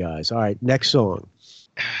on you guys. All right, next song.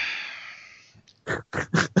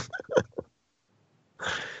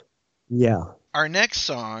 Yeah. Our next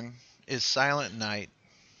song is Silent Night,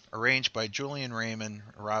 arranged by Julian Raymond,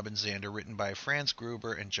 Robin Zander, written by Franz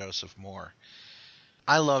Gruber and Joseph Moore.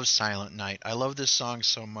 I love Silent Night. I love this song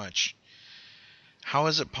so much. How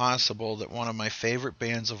is it possible that one of my favorite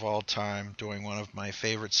bands of all time doing one of my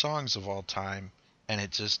favorite songs of all time, and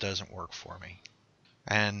it just doesn't work for me?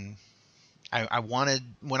 And I wanted,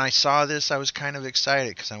 when I saw this, I was kind of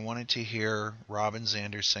excited because I wanted to hear Robin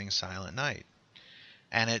Zander sing Silent Night.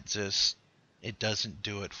 And it doesn't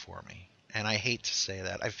do it for me. And I hate to say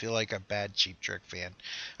that. I feel like a bad Cheap Trick fan.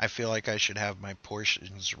 I feel like I should have my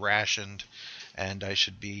portions rationed and I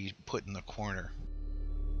should be put in the corner.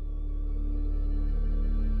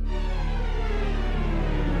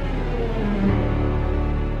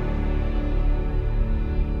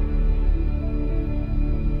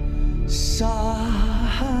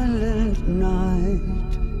 Silent night,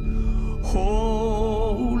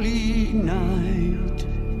 holy night,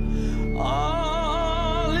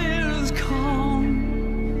 all is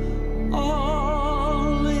calm,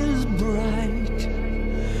 all is bright,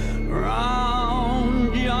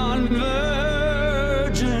 round yon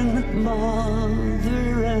virgin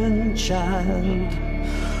mother and child,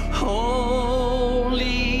 holy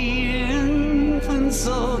infant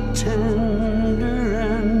so tender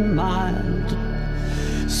and mild,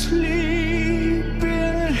 sleep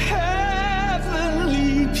in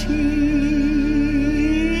heavenly peace,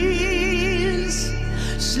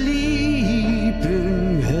 sleep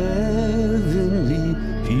in heavenly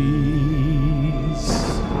peace.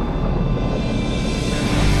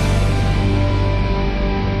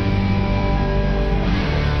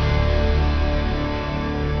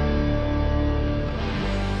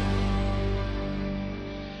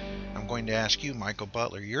 I'm going to ask you, Michael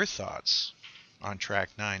Butler, your thoughts on track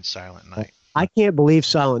 9, Silent Night. I can't believe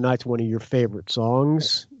Silent Night's one of your favorite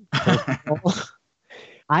songs.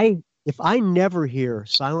 If I never hear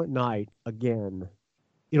Silent Night again,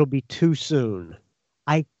 it'll be too soon.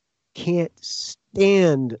 I can't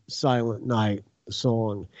stand Silent Night, the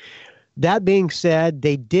song. That being said,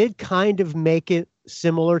 they did kind of make it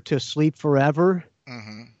similar to Sleep Forever,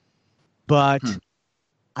 but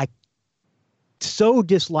I so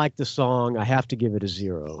dislike the song, I have to give it a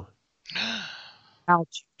 0. How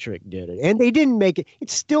Cheap Trick did it. And they didn't make it.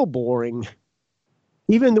 It's still boring.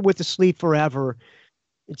 Even with the Sleep Forever,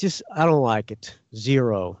 it just, I don't like it.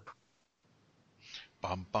 0.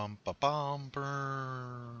 Bum, bum, ba, bum,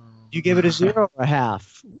 bum. You give it a 0 or a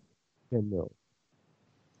half? No.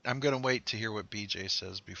 I'm going to wait to hear what BJ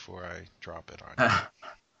says before I drop it on you.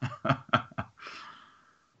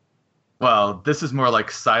 Well, this is more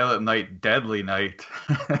like Silent Night, Deadly Night.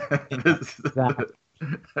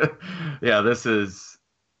 Yeah, this is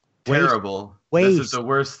terrible. This is the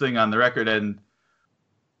worst thing on the record. And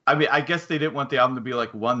I mean, I guess they didn't want the album to be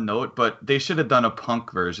like one note, but they should have done a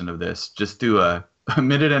punk version of this. Just do a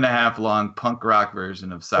minute and a half long punk rock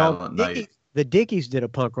version of Silent Night. The Dickies did a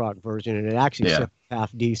punk rock version, and it actually sounded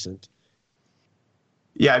half decent.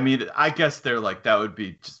 Yeah, I mean, I guess they're like, that would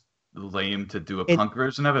be just lame to do a punk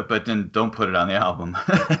version of it, but then don't put it on the album.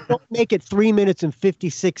 Don't make it 3 minutes and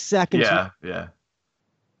 56 seconds. Yeah.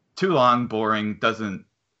 Too long, boring, doesn't,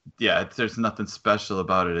 there's nothing special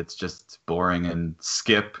about it. It's just boring and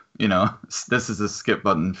skip, This is a skip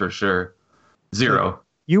button for sure. 0.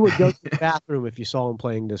 You would go to the bathroom if you saw him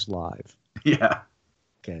playing this live. Yeah.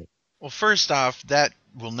 Okay. Well, first off, that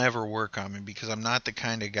will never work on me because I'm not the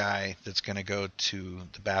kind of guy that's going to go to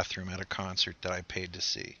the bathroom at a concert that I paid to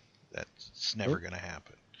see. That's never going to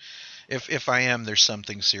happen. If I am, there's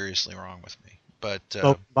something seriously wrong with me. But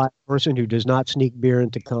by a person who does not sneak beer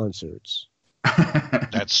into concerts.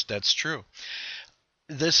 That's true.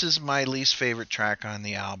 This is my least favorite track on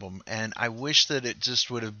the album, and I wish that it just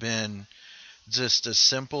would have been just a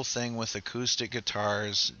simple thing with acoustic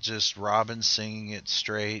guitars, just Robin singing it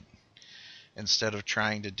straight instead of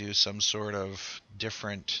trying to do some sort of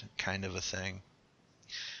different kind of a thing.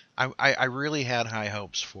 I really had high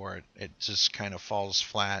hopes for it. It just kind of falls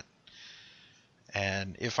flat.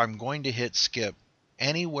 And if I'm going to hit skip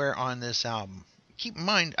anywhere on this album, keep in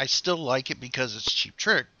mind I still like it because it's Cheap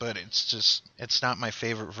Trick, but it's not my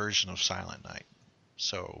favorite version of Silent Night.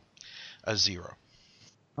 So a 0.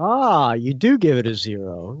 Ah, you do give it a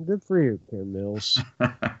 0. Good for you, Kim Mills.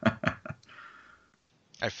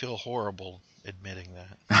 I feel horrible admitting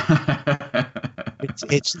that.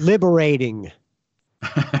 It's liberating.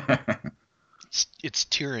 It's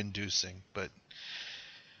tear-inducing, but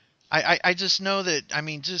I just know that, I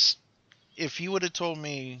mean, just if you would have told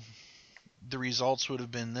me the results would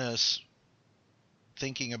have been this,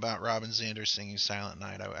 thinking about Robin Zander singing Silent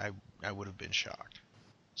Night, I would have been shocked.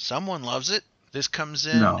 Someone loves it. This comes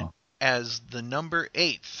in as the number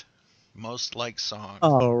 8th most liked song.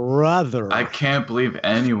 Oh, brother. I can't believe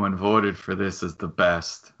anyone voted for this as the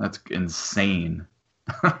best. That's insane.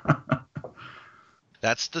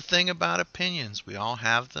 That's the thing about opinions. We all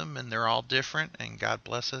have them, and they're all different, and God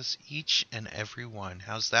bless us, each and every one.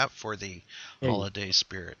 How's that for the holiday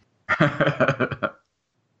spirit?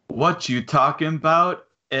 What you talking about,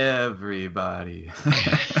 everybody?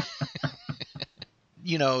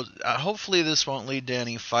 Hopefully this won't lead to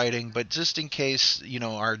any fighting, but just in case,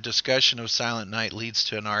 our discussion of Silent Night leads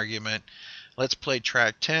to an argument, let's play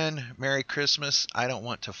track 10, Merry Christmas, I Don't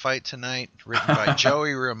Want to Fight Tonight, written by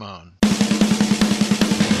Joey Ramone.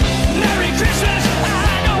 Merry Christmas,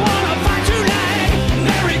 I don't wanna fight tonight.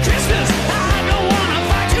 Merry Christmas, I don't wanna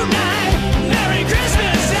fight tonight. Merry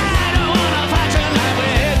Christmas, I don't wanna fight tonight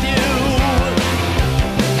with you.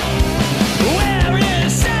 Where is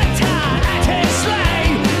Santa at his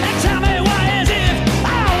sleigh? And tell me why is it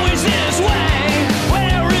always this way?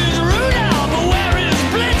 Where is Rudolph? Where is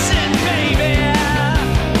Blitzen, baby?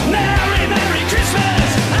 Merry Christmas,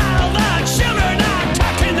 all the children are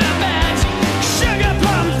tucked in their beds. Sugar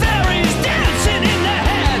plum fairies dancing in their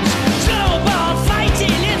heads. Snowball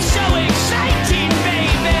fighting, it's so exciting,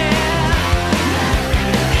 baby.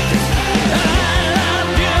 I love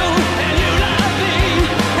you and you love me,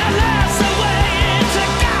 and that's the way it's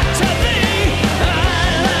got to be.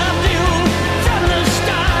 I love you from the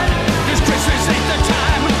start, 'cause Christmas ain't the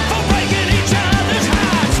time for breaking each other's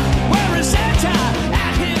hearts. Where is Santa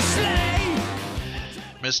at his sleigh?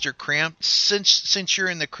 Mr. Kramp, since you're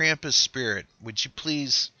in the Krampus spirit, would you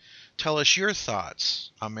please tell us your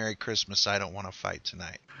thoughts on Merry Christmas, I Don't Want to Fight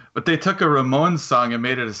Tonight? But they took a Ramones song and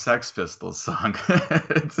made it a Sex Pistols song.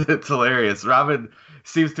 It's hilarious. Robin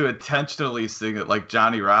seems to intentionally sing it like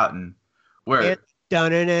Johnny Rotten, where yeah,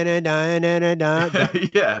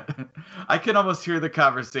 I can almost hear the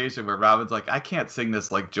conversation where Robin's like, I can't sing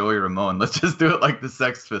this like Joey Ramone. Let's just do it like the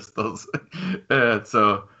Sex Pistols.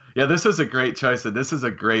 So yeah, this is a great choice, and this is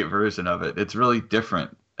a great version of it. It's really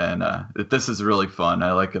different, and this is really fun.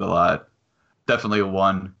 I like it a lot. Definitely a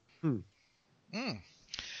 1.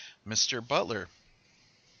 Mr. Butler.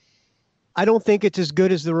 I don't think it's as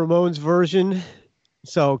good as the Ramones version.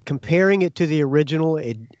 So comparing it to the original,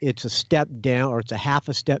 it's a step down, or it's a half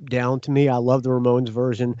a step down to me. I love the Ramones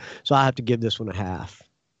version, so I have to give this one a half.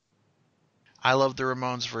 I love the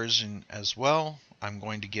Ramones version as well. I'm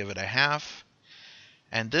going to give it a half.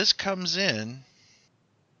 And this comes in...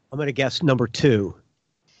 I'm going to guess number 2.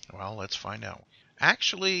 Well, let's find out.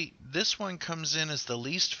 Actually, this one comes in as the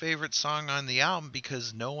least favorite song on the album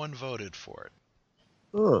because no one voted for it.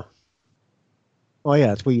 Oh yeah,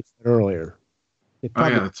 that's what you said earlier. Oh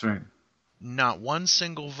yeah, that's right. Not one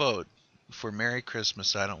single vote for Merry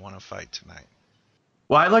Christmas, I Don't Want to Fight Tonight.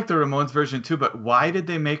 Well, I like the Ramones version too, but why did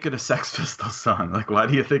they make it a Sex Pistols song? Like, why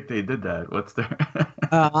do you think they did that? What's their...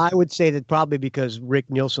 I would say that probably because Rick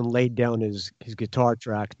Nielsen laid down his guitar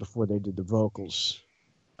tracks before they did the vocals.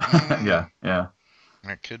 Yeah, yeah.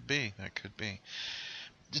 That could be. That could be.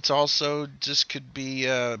 It's also just could be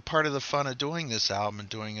part of the fun of doing this album and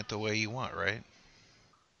doing it the way you want, right?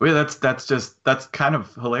 Well, that's kind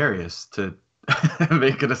of hilarious to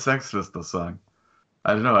make it a Sex Pistols song.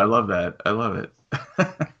 I don't know. I love that. I love it.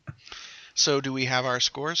 So do we have our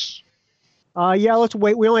scores? Yeah, let's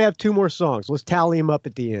wait. We only have 2 more songs. Let's tally them up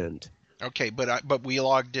at the end. Okay, but we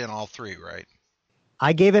logged in all 3, right?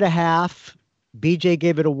 I gave it a half, BJ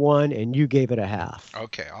gave it a 1, and you gave it a half.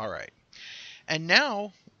 Okay, all right. And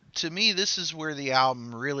now, to me, this is where the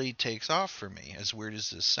album really takes off for me, as weird as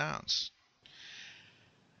this sounds.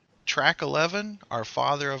 Track 11, Our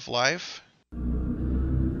Father of Life.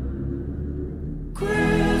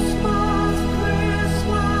 Christmas,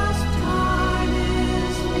 Christmas time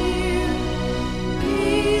is near.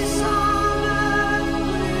 Peace on earth,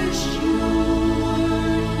 wish you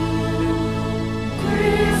were here.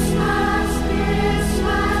 Christmas,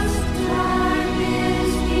 Christmas time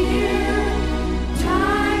is near.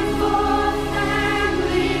 Time for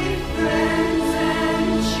family, friends, and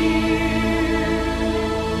cheer.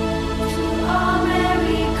 To all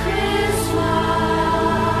Merry Christmas.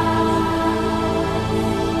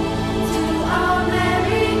 To all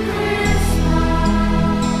Merry Christmas.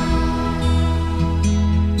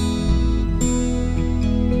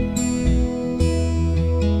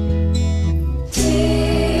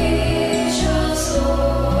 Teach us,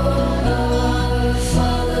 Lord, our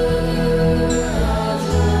Father of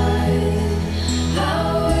life, how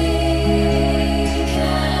we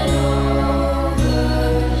can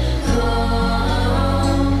overcome.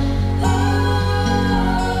 Oh,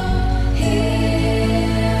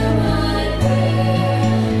 hear my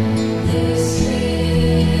prayer this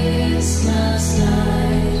Christmas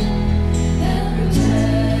night, and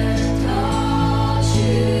protect our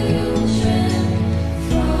children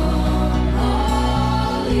from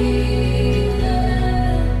all evil.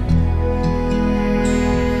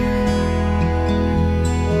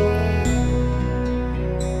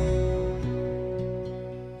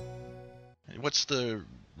 What's the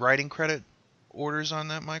writing credit orders on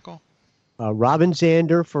that, Michael? Robin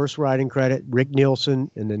Zander, first writing credit, Rick Nielsen,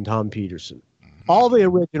 and then Tom Peterson. All the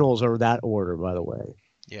originals are that order, by the way.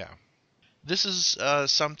 Yeah. This is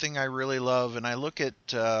something I really love, and I look at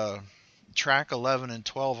track 11 and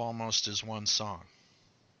 12 almost as one song.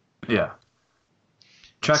 Yeah.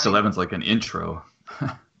 Track See- 11's like an intro,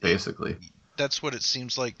 basically. That's what it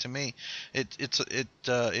seems like to me.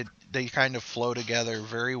 They kind of flow together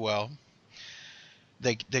very well.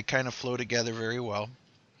 They kind of flow together very well.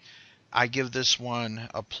 I give this one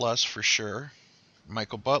a plus for sure.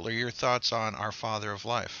 Michael Butler, your thoughts on Our Father of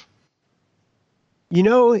Life? You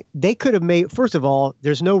know, they could have made, first of all,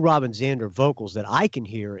 there's no Robin Zander vocals that I can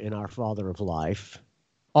hear in Our Father of Life.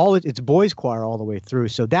 It's boys choir all the way through.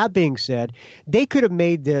 So that being said, they could have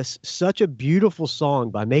made this such a beautiful song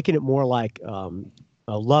by making it more like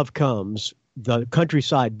Love Comes, the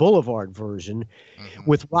Countryside Boulevard version,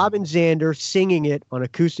 with Robin Zander singing it on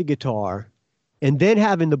acoustic guitar, and then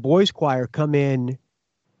having the boys choir come in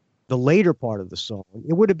the later part of the song.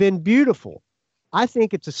 It would have been beautiful. I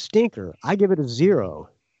think it's a stinker. I give it a 0.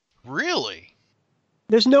 Really?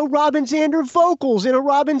 There's no Robin Zander vocals in a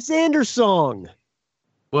Robin Zander song.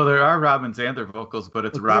 Well, there are Robin Zander vocals, but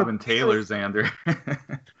it's But Robin they're- Taylor Zander.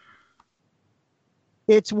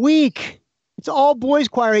 It's weak. It's all boys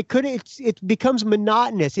choir. It becomes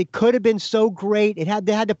monotonous. It could have been so great. They had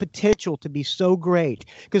the potential to be so great.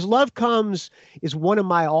 Because Love Comes is one of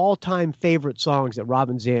my all-time favorite songs that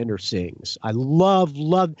Robin Zander sings. I love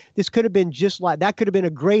this could have been just like that could have been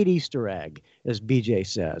a great Easter egg, as BJ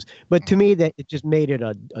says. But to me, that it just made it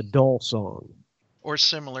a dull song. Or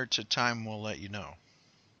similar to Time Will Let You Know.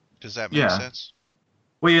 Does that make Yeah. sense?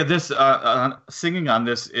 Well, yeah, this singing on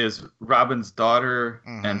this is Robin's daughter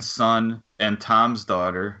and son and Tom's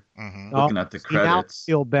daughter. Mm-hmm. Looking at the See, now I credits.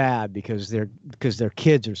 feel bad because their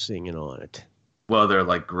kids are singing on it. Well, they're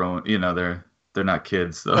like grown. You know, they're not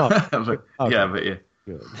kids though. Oh, but, okay. Yeah, but yeah.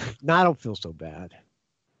 Good. Now I don't feel so bad.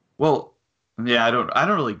 Well, yeah, I don't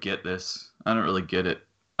really get this. I don't really get it.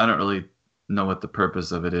 I don't really know what the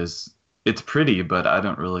purpose of it is. It's pretty, but I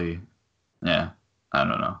don't really. Yeah, I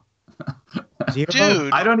don't know. Zero?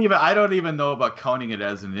 Dude, I don't even know about counting it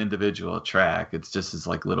as an individual track. It's just this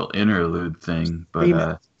like little interlude thing. But 3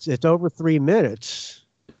 minutes. It's over 3 minutes.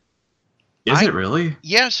 is it really?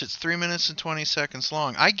 yes, it's 3 minutes and 20 seconds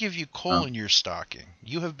long. I give you coal Oh. in your stocking.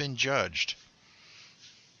 You have been judged.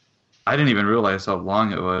 I didn't even realize how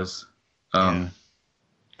long it was.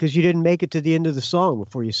 Because you didn't make it to the end of the song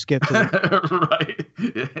before you skipped it. Right.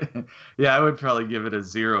 Yeah, I would probably give it a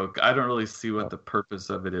 0. I don't really see what the purpose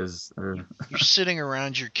of it is. You're sitting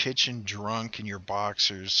around your kitchen drunk in your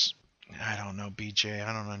boxers. I don't know, BJ.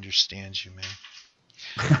 I don't understand you,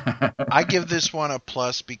 man. I give this one a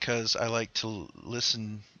plus because I like to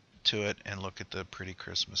listen to it and look at the pretty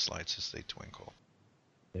Christmas lights as they twinkle.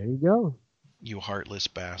 There you go. You heartless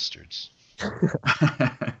bastards.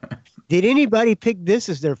 Did anybody pick this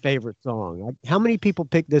as their favorite song? How many people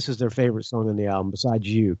picked this as their favorite song on the album besides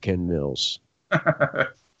you, Ken Mills?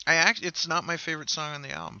 It's not my favorite song on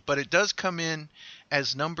the album, but it does come in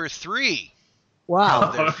as number 3 Wow.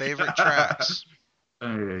 of their favorite tracks.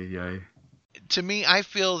 Ay. To me, I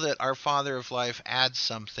feel that Our Father of Life adds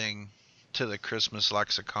something to the Christmas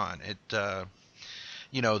lexicon. It, the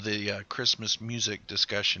Christmas music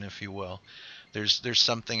discussion, if you will. There's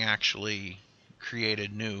something actually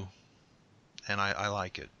created new, and I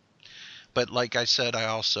like it. But like I said, I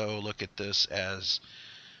also look at this as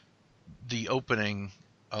the opening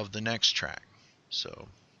of the next track. So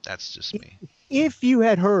that's just me. If you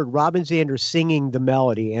had heard Robin Zander singing the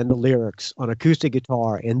melody and the lyrics on acoustic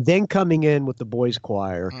guitar and then coming in with the boys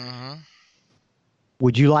choir,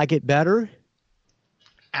 would you like it better?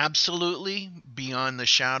 Absolutely, beyond the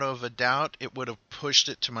shadow of a doubt, it would have pushed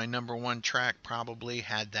it to my number 1 track probably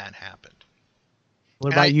had that happened.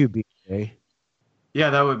 What about you, BJ? Yeah,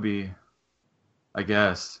 that would be, I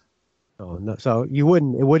guess. Oh, no, so it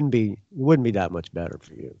wouldn't be that much better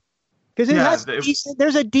for you. Because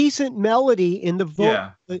there's a decent melody in the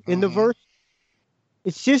the verse.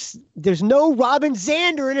 It's just there's no Robin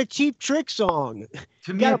Zander in a Cheap Trick song.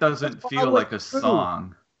 To me, it doesn't feel like a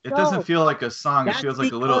song. It doesn't feel like a song. It feels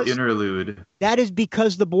like a little interlude. That is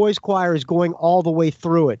because the boys' choir is going all the way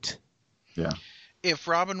through it. Yeah. If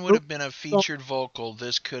Robin would have been a featured vocal,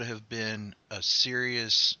 this could have been a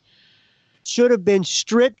serious... Should have been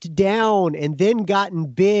stripped down and then gotten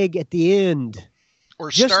big at the end. Or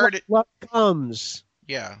just started... like Love Comes.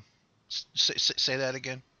 Yeah. Say that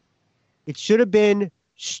again. It should have been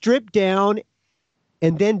stripped down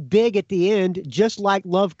and then big at the end, just like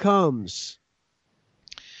Love Comes.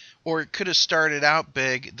 Or it could have started out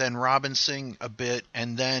big, then Robin sing a bit,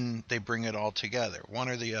 and then they bring it all together, one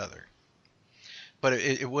or the other. But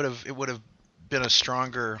it would have been a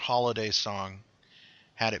stronger holiday song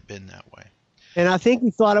had it been that way. And I think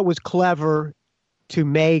he thought it was clever to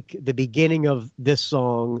make the beginning of this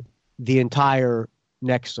song the entire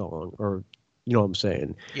next song, or you know what I'm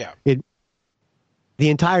saying? Yeah. The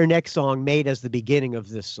entire next song made as the beginning of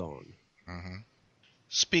this song. Mm-hmm.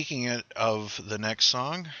 Speaking of the next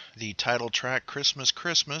song, the title track, Christmas,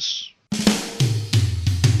 Christmas. Christmas,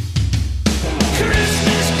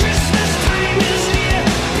 Christmas time is near.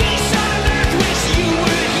 Peace on earth, wish you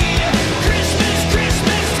were here. Christmas,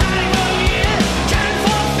 Christmas time of year. Time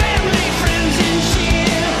for family, friends, and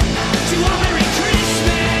cheer. To all Merry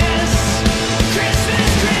Christmas.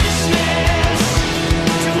 Christmas, Christmas.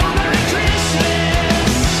 To all Merry Christmas.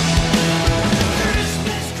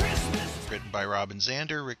 Christmas, Christmas. Written by Robin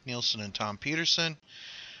Zander, Rick Nielsen, and Tom Peterson.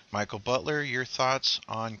 Michael Butler, your thoughts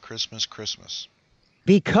on Christmas, Christmas?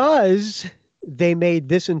 Because they made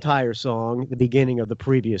this entire song the beginning of the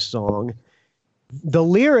previous song, the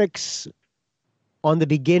lyrics on the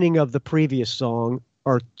beginning of the previous song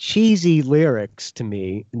are cheesy lyrics to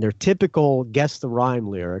me, and they're typical guess the rhyme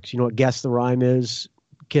lyrics. You know what guess the rhyme is,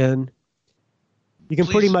 Ken? You can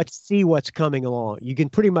pretty much see what's coming along. You can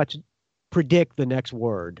pretty much predict the next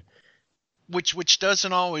word. Which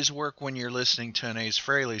doesn't always work when you're listening to an Ace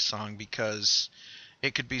Frehley song, because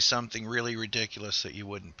it could be something really ridiculous that you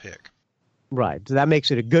wouldn't pick. Right. So that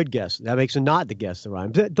makes it a good guess. That makes it not the guess the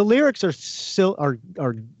rhyme. The lyrics are still are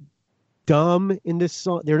dumb in this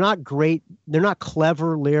song. They're not great. They're not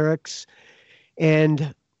clever lyrics.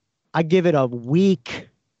 And I give it a weak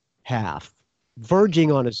half.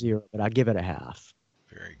 Verging on a 0, but I give it a half.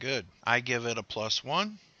 Very good. I give it a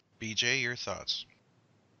 +1. BJ, your thoughts?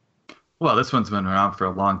 Well, this one's been around for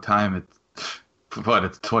a long time.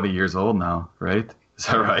 It's 20 years old now, right? Is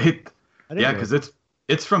that right? Yeah, because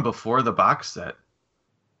it's from before the box set.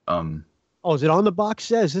 Oh, is it on the box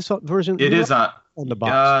set? Is this version? It is on the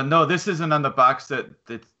box. No, this isn't on the box set.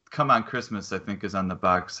 That Come on Christmas, I think, is on the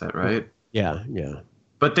box set, right? Yeah.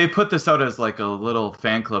 But they put this out as like a little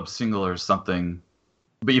fan club single or something.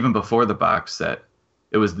 But even before the box set,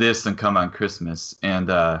 it was this and Come on Christmas. And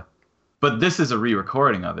but this is a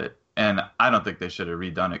re-recording of it. And I don't think they should have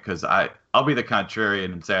redone it, because I'll be the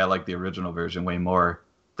contrarian and say I like the original version way more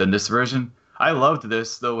than this version. I loved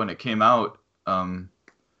this, though, when it came out, because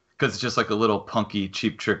it's just like a little punky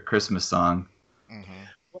Cheap Trick Christmas song.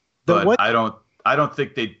 Mm-hmm. But I don't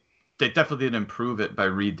think they definitely didn't improve it by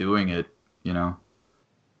redoing it, you know?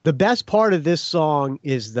 The best part of this song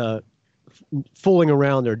is the fooling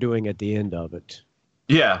around they're doing at the end of it.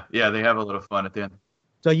 Yeah, they have a little fun at the end.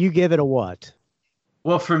 So you give it a what?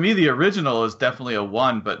 Well, for me, the original is definitely a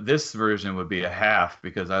 1, but this version would be a half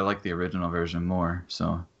because I like the original version more.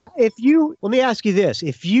 So, Let me ask you this.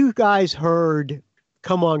 If you guys heard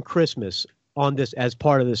Come On Christmas on this as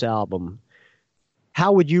part of this album,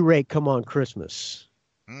 how would you rate Come On Christmas?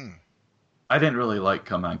 I didn't really like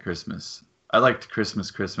Come On Christmas. I liked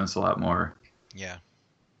Christmas a lot more. Yeah.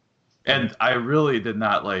 And I really did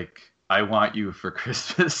not like I Want You for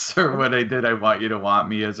Christmas or what I did I Want You to Want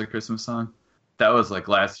Me as a Christmas song. That was like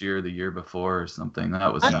last year, the year before or something.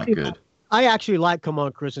 That was not good. I actually like Come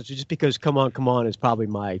On Christmas just because Come On is probably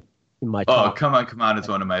my Oh, top. Come On is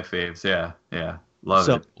one of my faves. Yeah. Love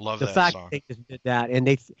it. Love the that fact song. that they just did that and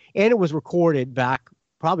it was recorded back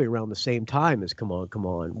probably around the same time as Come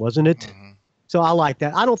On, wasn't it? Mm-hmm. So I like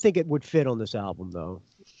that. I don't think it would fit on this album though.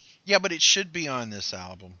 Yeah, but it should be on this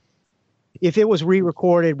album. If it was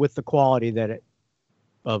re-recorded with the quality the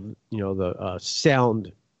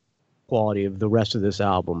sound quality of the rest of this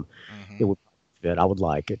album, it would fit. I would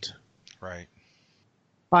like it. Right.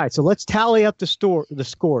 All right, so let's tally up the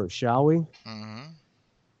scores, shall we? Mm-hmm.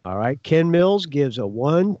 All right, Ken Mills gives a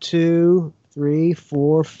 1, 2, 3,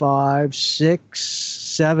 4, 5, 6,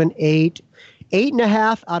 7, 8,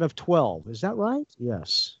 8.5 out of 12. Is that right?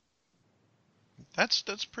 Yes.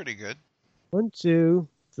 That's pretty good. 1, 2,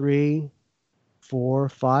 3, 4,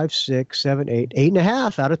 5, 6, 7, 8,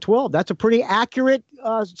 8.5 out of 12. That's a pretty accurate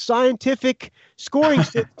scientific scoring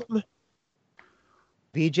system.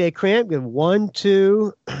 BJ Cramp give 1,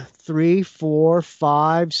 2, 3, 4,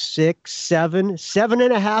 5, 6, 7,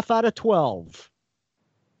 7.5 out of 12.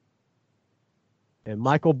 And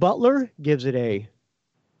Michael Butler gives it a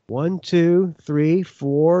 1, 2, 3,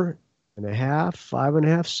 4 and a half, 5.5,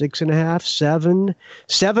 6.5, 7,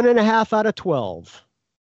 7.5 out of 12.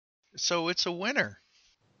 So it's a winner.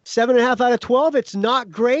 7.5 out of 12. It's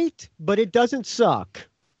not great, but it doesn't suck.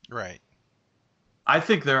 Right. I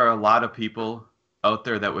think there are a lot of people out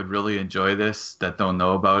there that would really enjoy this that don't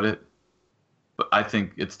know about it. But I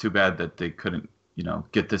think it's too bad that they couldn't,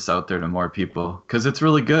 get this out there to more people because it's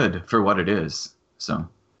really good for what it is. So,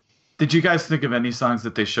 did you guys think of any songs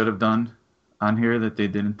that they should have done on here that they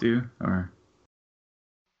didn't do? Or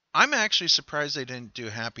I'm actually surprised they didn't do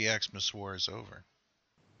Happy Xmas War is Over.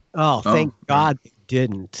 Oh, thank God they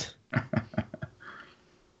didn't.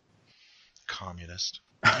 Communist.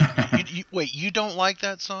 Wait, you don't like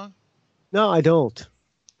that song? No, I don't.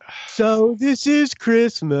 So this is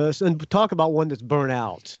Christmas. And talk about one that's burnt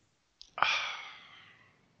out.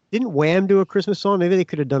 Didn't Wham do a Christmas song? Maybe they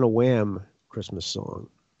could have done a Wham Christmas song.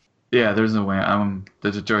 Yeah, there's a Wham.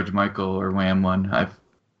 There's a George Michael or Wham one. I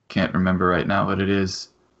can't remember right now what it is.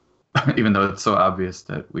 Even though it's so obvious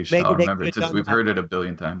that we should all remember it. Just we've heard it a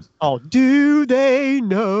billion times. Oh, do they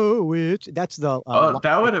know it? That's the.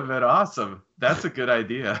 That would have been awesome. That's a good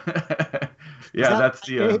idea. Yeah, that's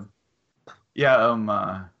the.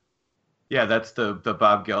 That's the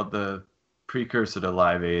Bob Geld, the precursor to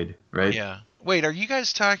Live Aid, right? Yeah. Wait, are you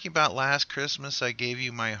guys talking about Last Christmas I Gave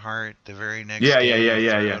You My Heart the very next Yeah.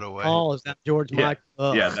 day? Away? Oh, is that George Michael?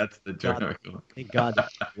 Oh, yeah, that's the George Michael. Thank God that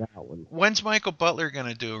one. When's Michael Butler going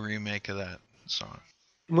to do a remake of that song?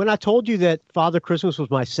 When I told you that Father Christmas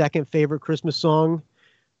was my second favorite Christmas song,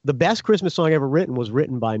 the best Christmas song ever written was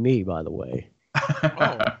written by me, by the way.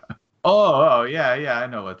 Oh, yeah, I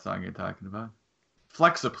know what song you're talking about.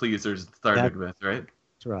 Flexa-Pleasers started with, right?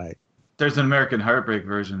 That's right. There's an American Heartbreak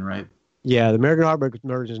version, right? Yeah, the American Heartbreak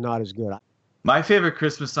version is not as good. My favorite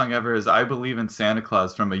Christmas song ever is I Believe in Santa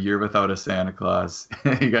Claus from A Year Without a Santa Claus.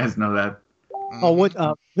 You guys know that? Oh, what?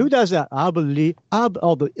 Who does that?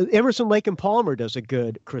 The Emerson, Lake and Palmer does a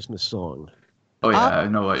good Christmas song. Oh yeah, I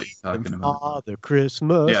know what you're talking about. Father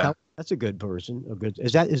Christmas. Yeah. That's a good version.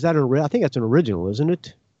 Is that I think that's an original, isn't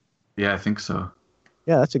it? Yeah, I think so.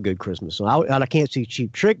 Yeah, that's a good Christmas song. I can't see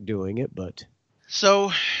Cheap Trick doing it, but.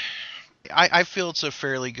 So, I feel it's a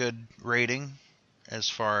fairly good rating as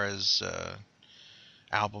far as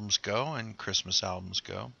albums go and Christmas albums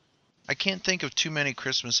go. I can't think of too many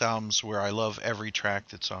Christmas albums where I love every track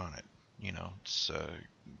that's on it. It's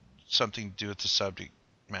something to do with the subject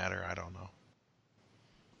matter. I don't know.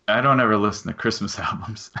 I don't ever listen to Christmas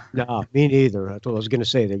albums. No, me neither. That's what I was going to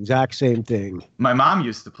say. The exact same thing. My mom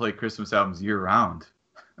used to play Christmas albums year-round.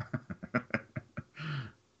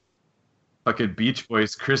 Fucking Beach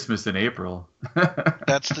Boys Christmas in April.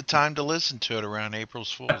 That's the time to listen to it, around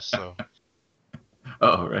April's Fools. So.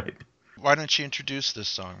 Oh, right. Why don't you introduce this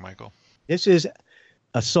song, Michael? This is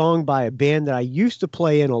a song by a band that I used to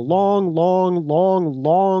play in a long, long, long,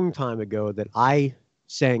 long time ago that I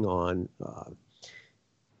sang on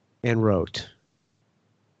and wrote.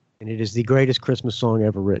 And it is the greatest Christmas song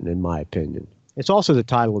ever written, in my opinion. It's also the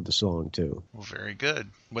title of the song, too. Well, very good.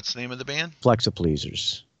 What's the name of the band?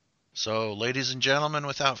 Flexipleasers. So, ladies and gentlemen,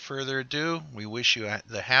 without further ado, we wish you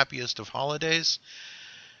the happiest of holidays.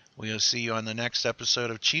 We'll see you on the next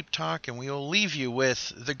episode of Cheap Talk, and we will leave you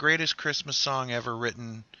with the greatest Christmas song ever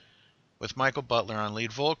written with Michael Butler on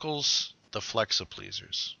lead vocals, the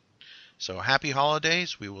Flexipleasers. So, happy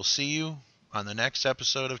holidays. We will see you on the next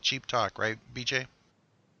episode of Cheap Talk, right, BJ?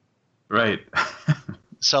 Right.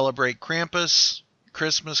 Celebrate Krampus,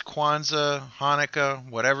 Christmas, Kwanzaa, Hanukkah,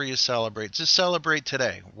 whatever you celebrate. Just celebrate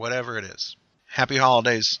today, whatever it is. Happy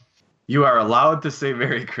holidays. You are allowed to say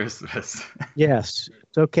Merry Christmas. Yes,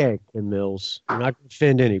 it's okay, Ken Mills. You're not going to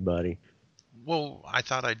offend anybody. Well, I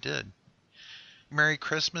thought I did. Merry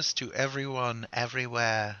Christmas to everyone,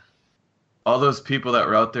 everywhere. All those people that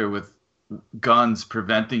were out there with guns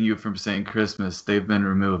preventing you from saying Christmas, they've been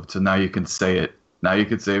removed. So now you can say it. Now you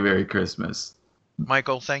can say Merry Christmas.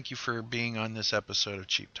 Michael, thank you for being on this episode of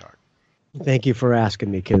Cheap Talk. Thank you for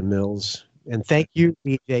asking me, Ken Mills. And thank you,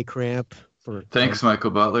 BJ Cramp, for... Thanks,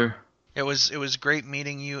 Michael Butler. It was great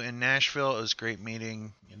meeting you in Nashville. It was great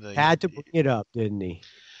meeting... Had to bring it up, didn't he?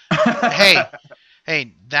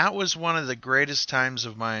 Hey, that was one of the greatest times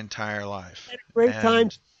of my entire life. Great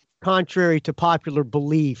times, contrary to popular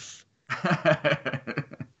belief.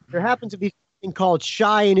 There happens to be something called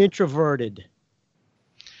shy and introverted.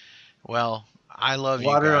 Well, I love you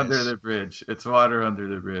guys. Water under the bridge. It's water under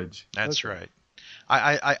the bridge. That's Okay. right.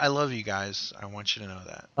 I love you guys. I want you to know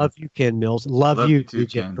that. Love you, Ken Mills. Love you, too,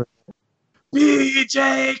 BJ Ken. Cramp.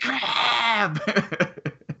 BJ Crab!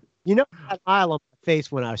 You know that smile on my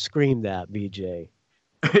face when I screamed that, BJ.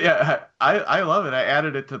 Yeah, I love it. I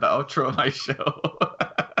added it to the outro of my show.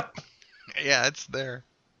 Yeah, it's there.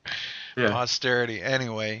 Yeah. Posterity.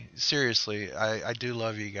 Anyway, seriously, I do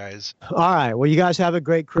love you guys. All right. Well, you guys have a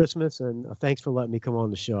great Christmas, and thanks for letting me come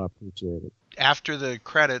on the show. I appreciate it. After the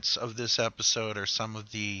credits of this episode are some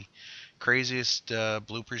of the craziest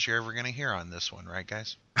bloopers you're ever going to hear on this one, right,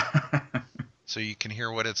 guys? So you can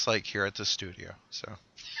hear what it's like here at the studio. So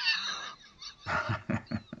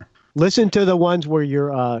Listen to the ones where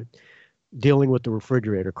you're dealing with the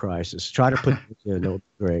refrigerator crisis. Try to put those in. That would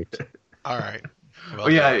be great. all right. Well, Oh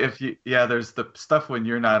yeah, there's the stuff when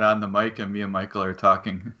you're not on the mic and me and Michael are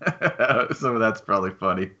talking. So that's probably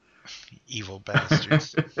funny. evil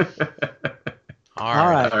bastards. All All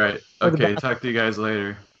right. right. All right. For the Okay. best. Talk to you guys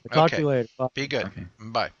later. Talk Okay. to you later. Bye. Be good. Okay.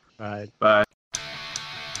 Bye. All right. Bye.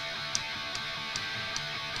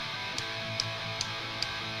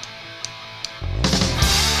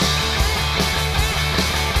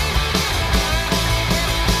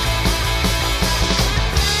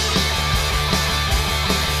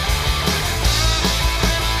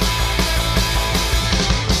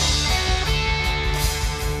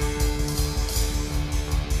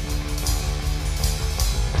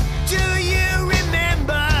 Do you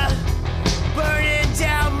remember burning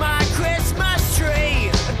down my Christmas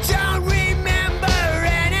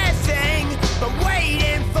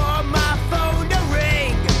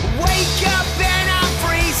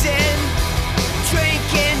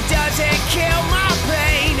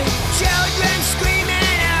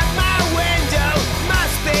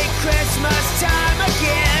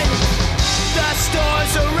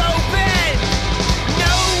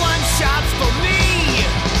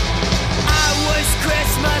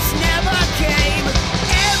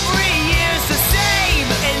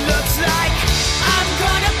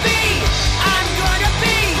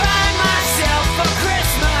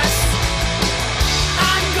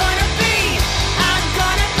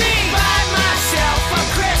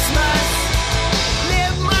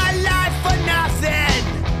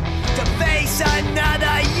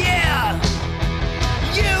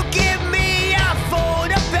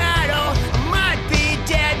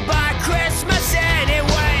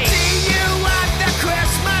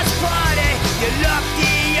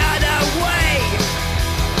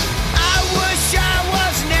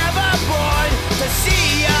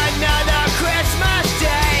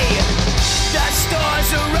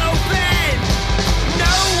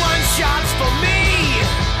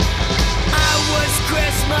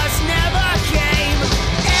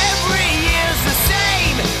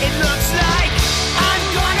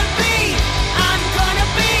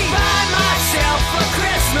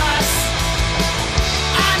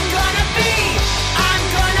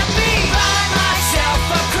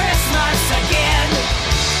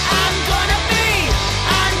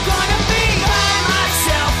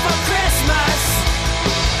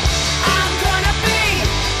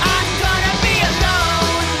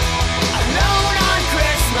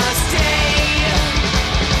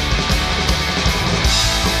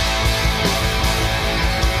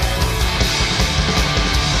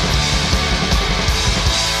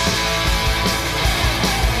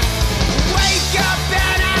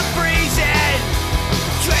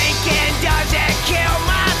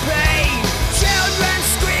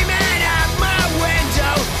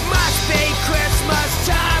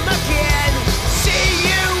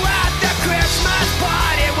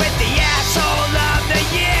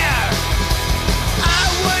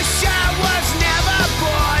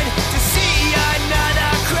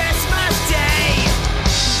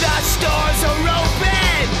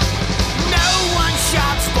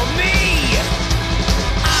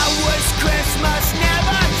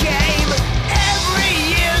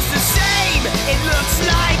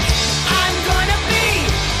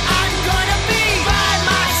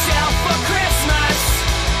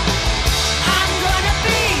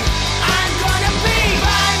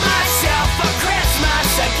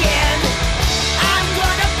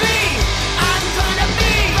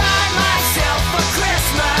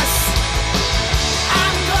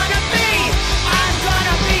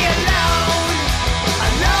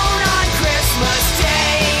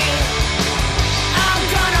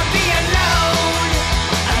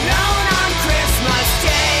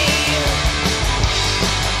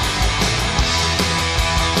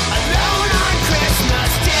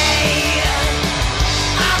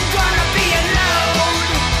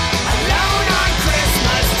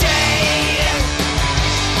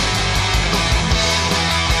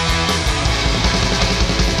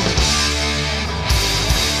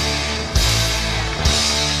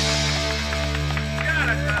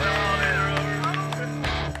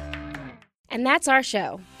And that's our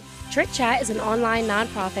show. Trick Chat is an online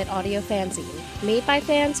nonprofit audio fanzine made by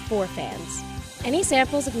fans for fans. Any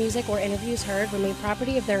samples of music or interviews heard remain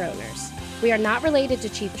property of their owners. We are not related to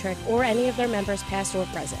Cheap Trick or any of their members past or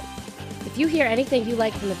present. If you hear anything you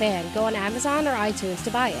like from the band, go on Amazon or iTunes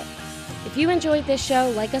to buy it. If you enjoyed this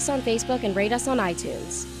show, like us on Facebook and rate us on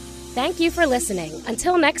iTunes. Thank you for listening.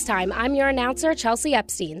 Until next time, I'm your announcer, Chelsea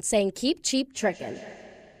Epstein, saying keep cheap trickin'.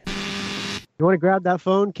 You want to grab that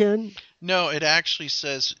phone, Ken? No, it actually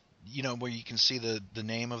says, where you can see the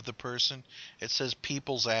name of the person. It says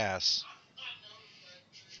People's Ass.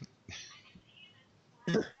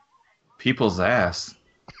 People's ass.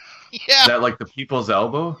 Yeah. Is that like the people's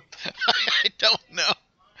elbow? I don't know.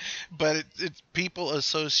 But it's People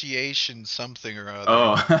Association something or other.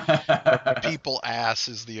 Oh. People Ass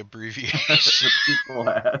is the abbreviation. People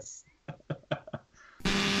ass.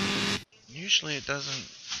 Usually it doesn't,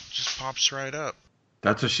 just pops right up.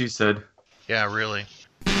 That's what she said. Yeah, really.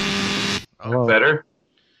 Hello. Better?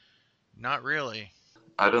 Not really.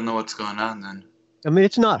 I don't know what's going on then. I mean,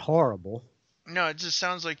 it's not horrible. No, it just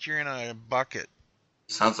sounds like you're in a bucket.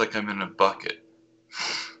 Sounds like I'm in a bucket.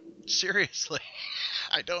 Seriously.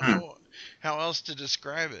 I don't know how else to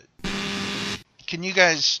describe it. Can you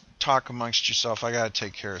guys talk amongst yourself? I gotta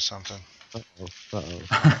take care of something. Uh-oh.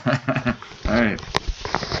 All right.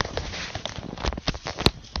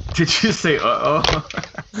 Did you say uh-oh?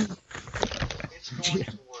 It's going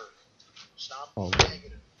to work. Stop Oh. being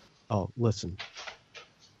negative. Oh, listen.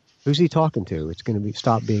 Who's he talking to? It's going to be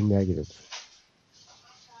stop being negative.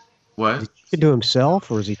 What? Is he talking to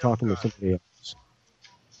himself or is he talking to somebody else?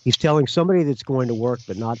 He's telling somebody that's going to work,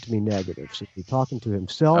 but not to be negative. So is he talking to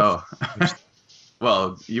himself? Oh.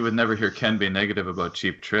 Well, you would never hear Ken be negative about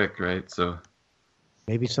Cheap Trick, right? So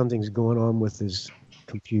Maybe something's going on with his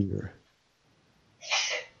computer.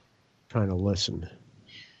 Trying to listen.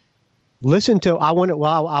 Listen to.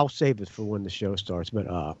 I'll save this for when the show starts.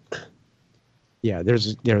 But yeah,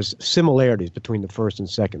 there's similarities between the first and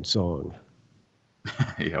second song.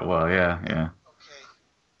 yeah, well, yeah. Okay.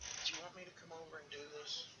 Do you want me to come over and do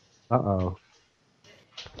this? Uh-oh.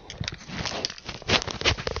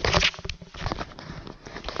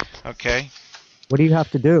 Okay. What do you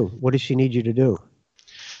have to do? What does she need you to do?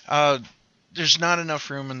 There's not enough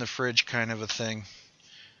room in the fridge, kind of a thing.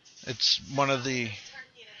 It's one of the...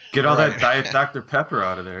 Get all Right. that Diet Dr. Pepper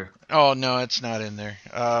out of there. Oh, no, it's not in there.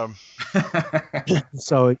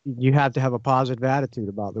 So you have to have a positive attitude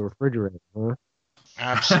about the refrigerator, huh?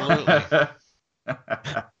 Absolutely.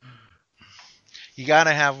 You got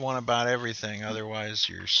to have one about everything, otherwise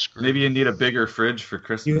you're screwed. Maybe you need a bigger fridge for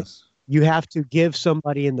Christmas. You have to give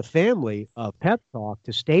somebody in the family a pep talk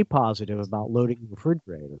to stay positive about loading the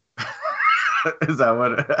refrigerator. Is that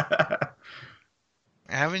what?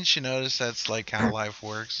 Haven't you noticed that's like how life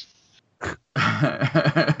works?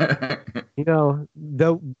 You know,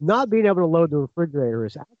 though not being able to load the refrigerator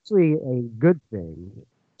is actually a good thing.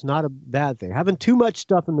 It's not a bad thing. Having too much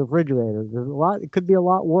stuff in the refrigerator, there's a lot. It could be a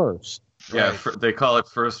lot worse. Yeah, Right. they call it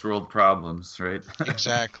first world problems, right?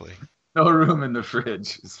 Exactly. No room in the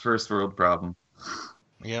fridge is first world problem.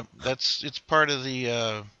 Yep, it's part of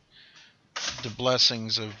the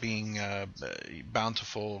blessings of being a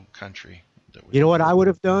bountiful country. You know what I would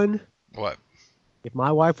have done? What? If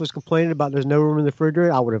my wife was complaining about there's no room in the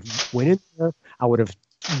refrigerator, I would have went in there, I would have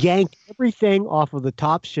yanked everything off of the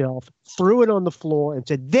top shelf, threw it on the floor, and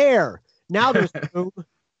said, "There, now there's room."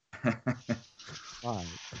 All right.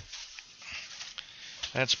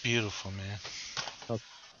 That's beautiful, man.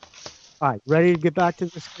 All right, ready to get back to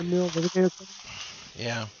this meal? Everything okay?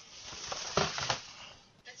 Yeah.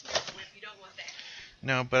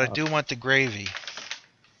 No, but I do want the gravy.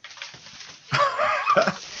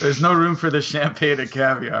 There's no room for the champagne and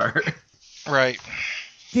caviar. Right.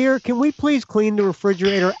 Dear, can we please clean the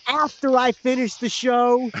refrigerator after I finish the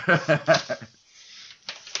show?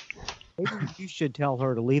 Maybe you should tell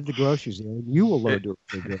her to leave the groceries there and you will load the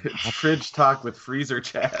refrigerator. Fridge talk with freezer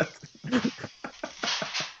chat.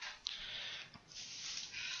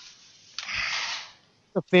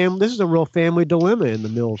 This is a real family dilemma in the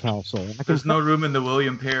Mills household. There's no room in the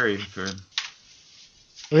William Perry for.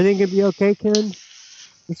 Everything gonna be okay, Ken?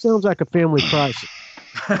 It sounds like a family crisis.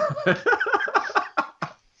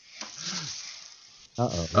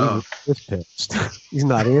 Uh-oh. Oh. He's pissed. He's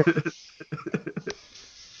not here.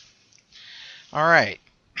 All right.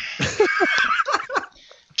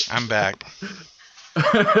 I'm back.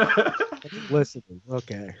 Listening.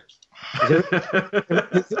 Okay.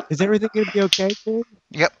 Is everything gonna be okay, Ken?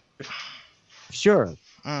 Yep. Sure.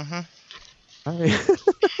 Mm-hmm. All right.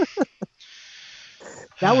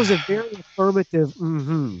 That was a very affirmative.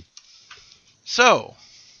 Mm-hmm. So,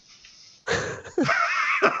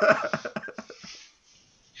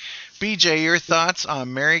 BJ, your thoughts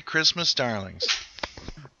on Merry Christmas, Darlings?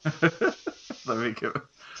 Let me get.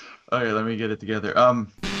 Okay, let me get it together. Oh,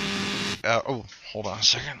 hold on a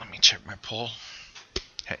second. Let me check my poll.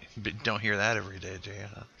 Hey, don't hear that every day, do you?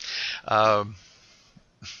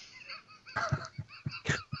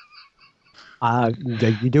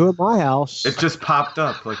 You do at my house. It just popped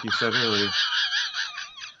up, like you said earlier.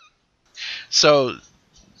 So,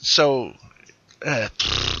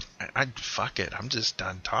 fuck it. I'm just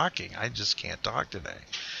done talking. I just can't talk today.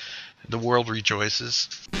 The world rejoices.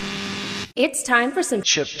 It's time for some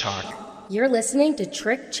Chip talk. You're listening to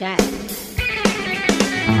Trick Chat.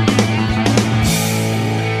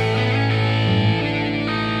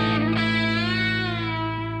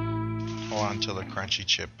 Hold on until the crunchy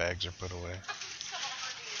chip bags are put away.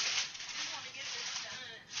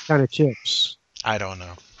 Kind of chips. I don't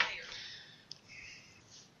know.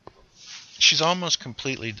 She's almost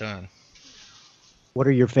completely done. What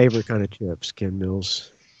are your favorite kind of chips, Ken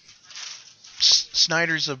Mills?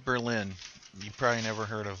 Snyder's of Berlin. You probably never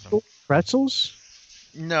heard of them. Pretzels?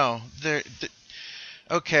 No,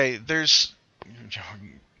 okay. This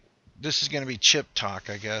is going to be chip talk,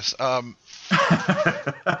 I guess.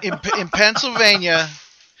 In Pennsylvania,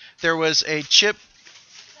 there was a chip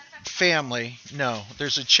family. No,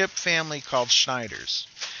 there's a chip family called Snyder's.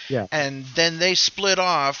 Yeah. And then they split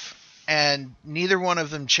off, and neither one of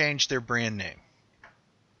them changed their brand name.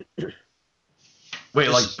 Wait,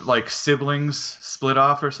 like siblings split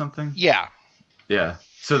off or something? Yeah. Yeah.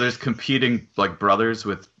 So there's competing like brothers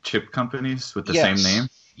with chip companies with the same name?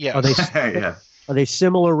 Yes. Are they Yeah. Are they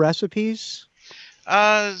similar recipes?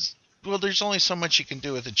 Well, there's only so much you can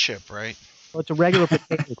do with a chip, right? Well, it's a regular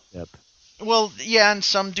potato chip. Well, yeah, and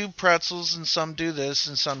some do pretzels, and some do this,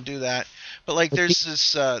 and some do that. But like, there's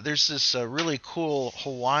this really cool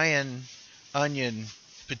Hawaiian onion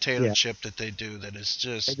potato chip that they do that is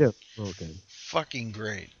just They do. Okay. fucking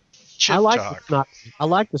great. Chip I talk.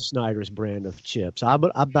 like the Snyder's brand of chips.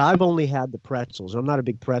 I've only had the pretzels. I'm not a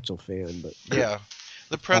big pretzel fan, but Yeah,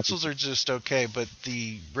 the pretzels are just okay, but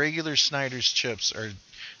the regular Snyder's chips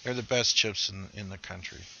they're the best chips in the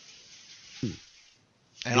country.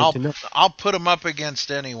 And Good to know. I'll put them up against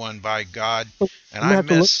anyone, by God. And I'm I gonna have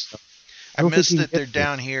to look miss I don't think you that can they're get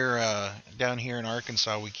down here in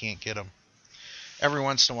Arkansas. We can't get them. Every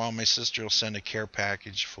once in a while, my sister will send a care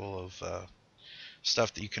package full of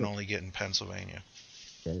stuff that you can only get in Pennsylvania.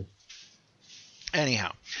 Okay.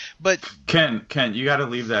 Anyhow, but Ken, you got to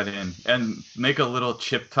leave that in and make a little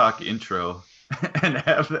chip talk intro and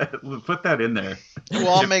have that. Put that in there.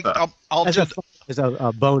 well, Chip talk. I'll as do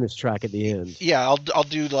a bonus track at the end. yeah, I'll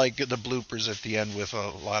do like the bloopers at the end with a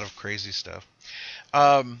lot of crazy stuff.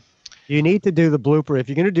 You need to do the blooper. If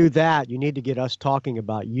you're going to do that, you need to get us talking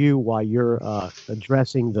about you while you're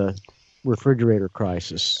addressing the refrigerator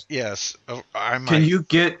crisis. Yes, I might. Can you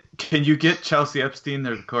get Chelsea Epstein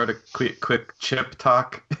to record a quick chip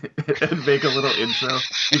talk and make a little intro?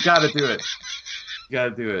 You got to do it. You got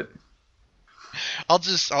to do it. I'll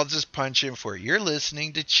just punch in for it. You're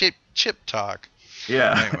listening to Chip Talk.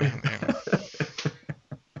 Yeah. Anyway.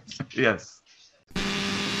 Yes.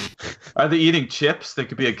 Are they eating chips? They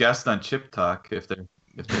could be a guest on Chip Talk if they're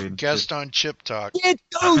eating Guest chips. on Chip Talk. Get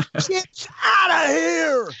those chips out of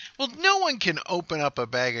here! Well, no one can open up a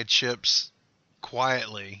bag of chips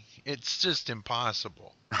quietly. It's just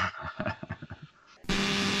impossible.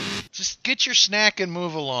 Just get your snack and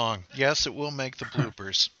move along. Yes, it will make the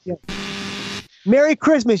bloopers. Merry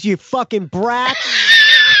Christmas, you fucking brat!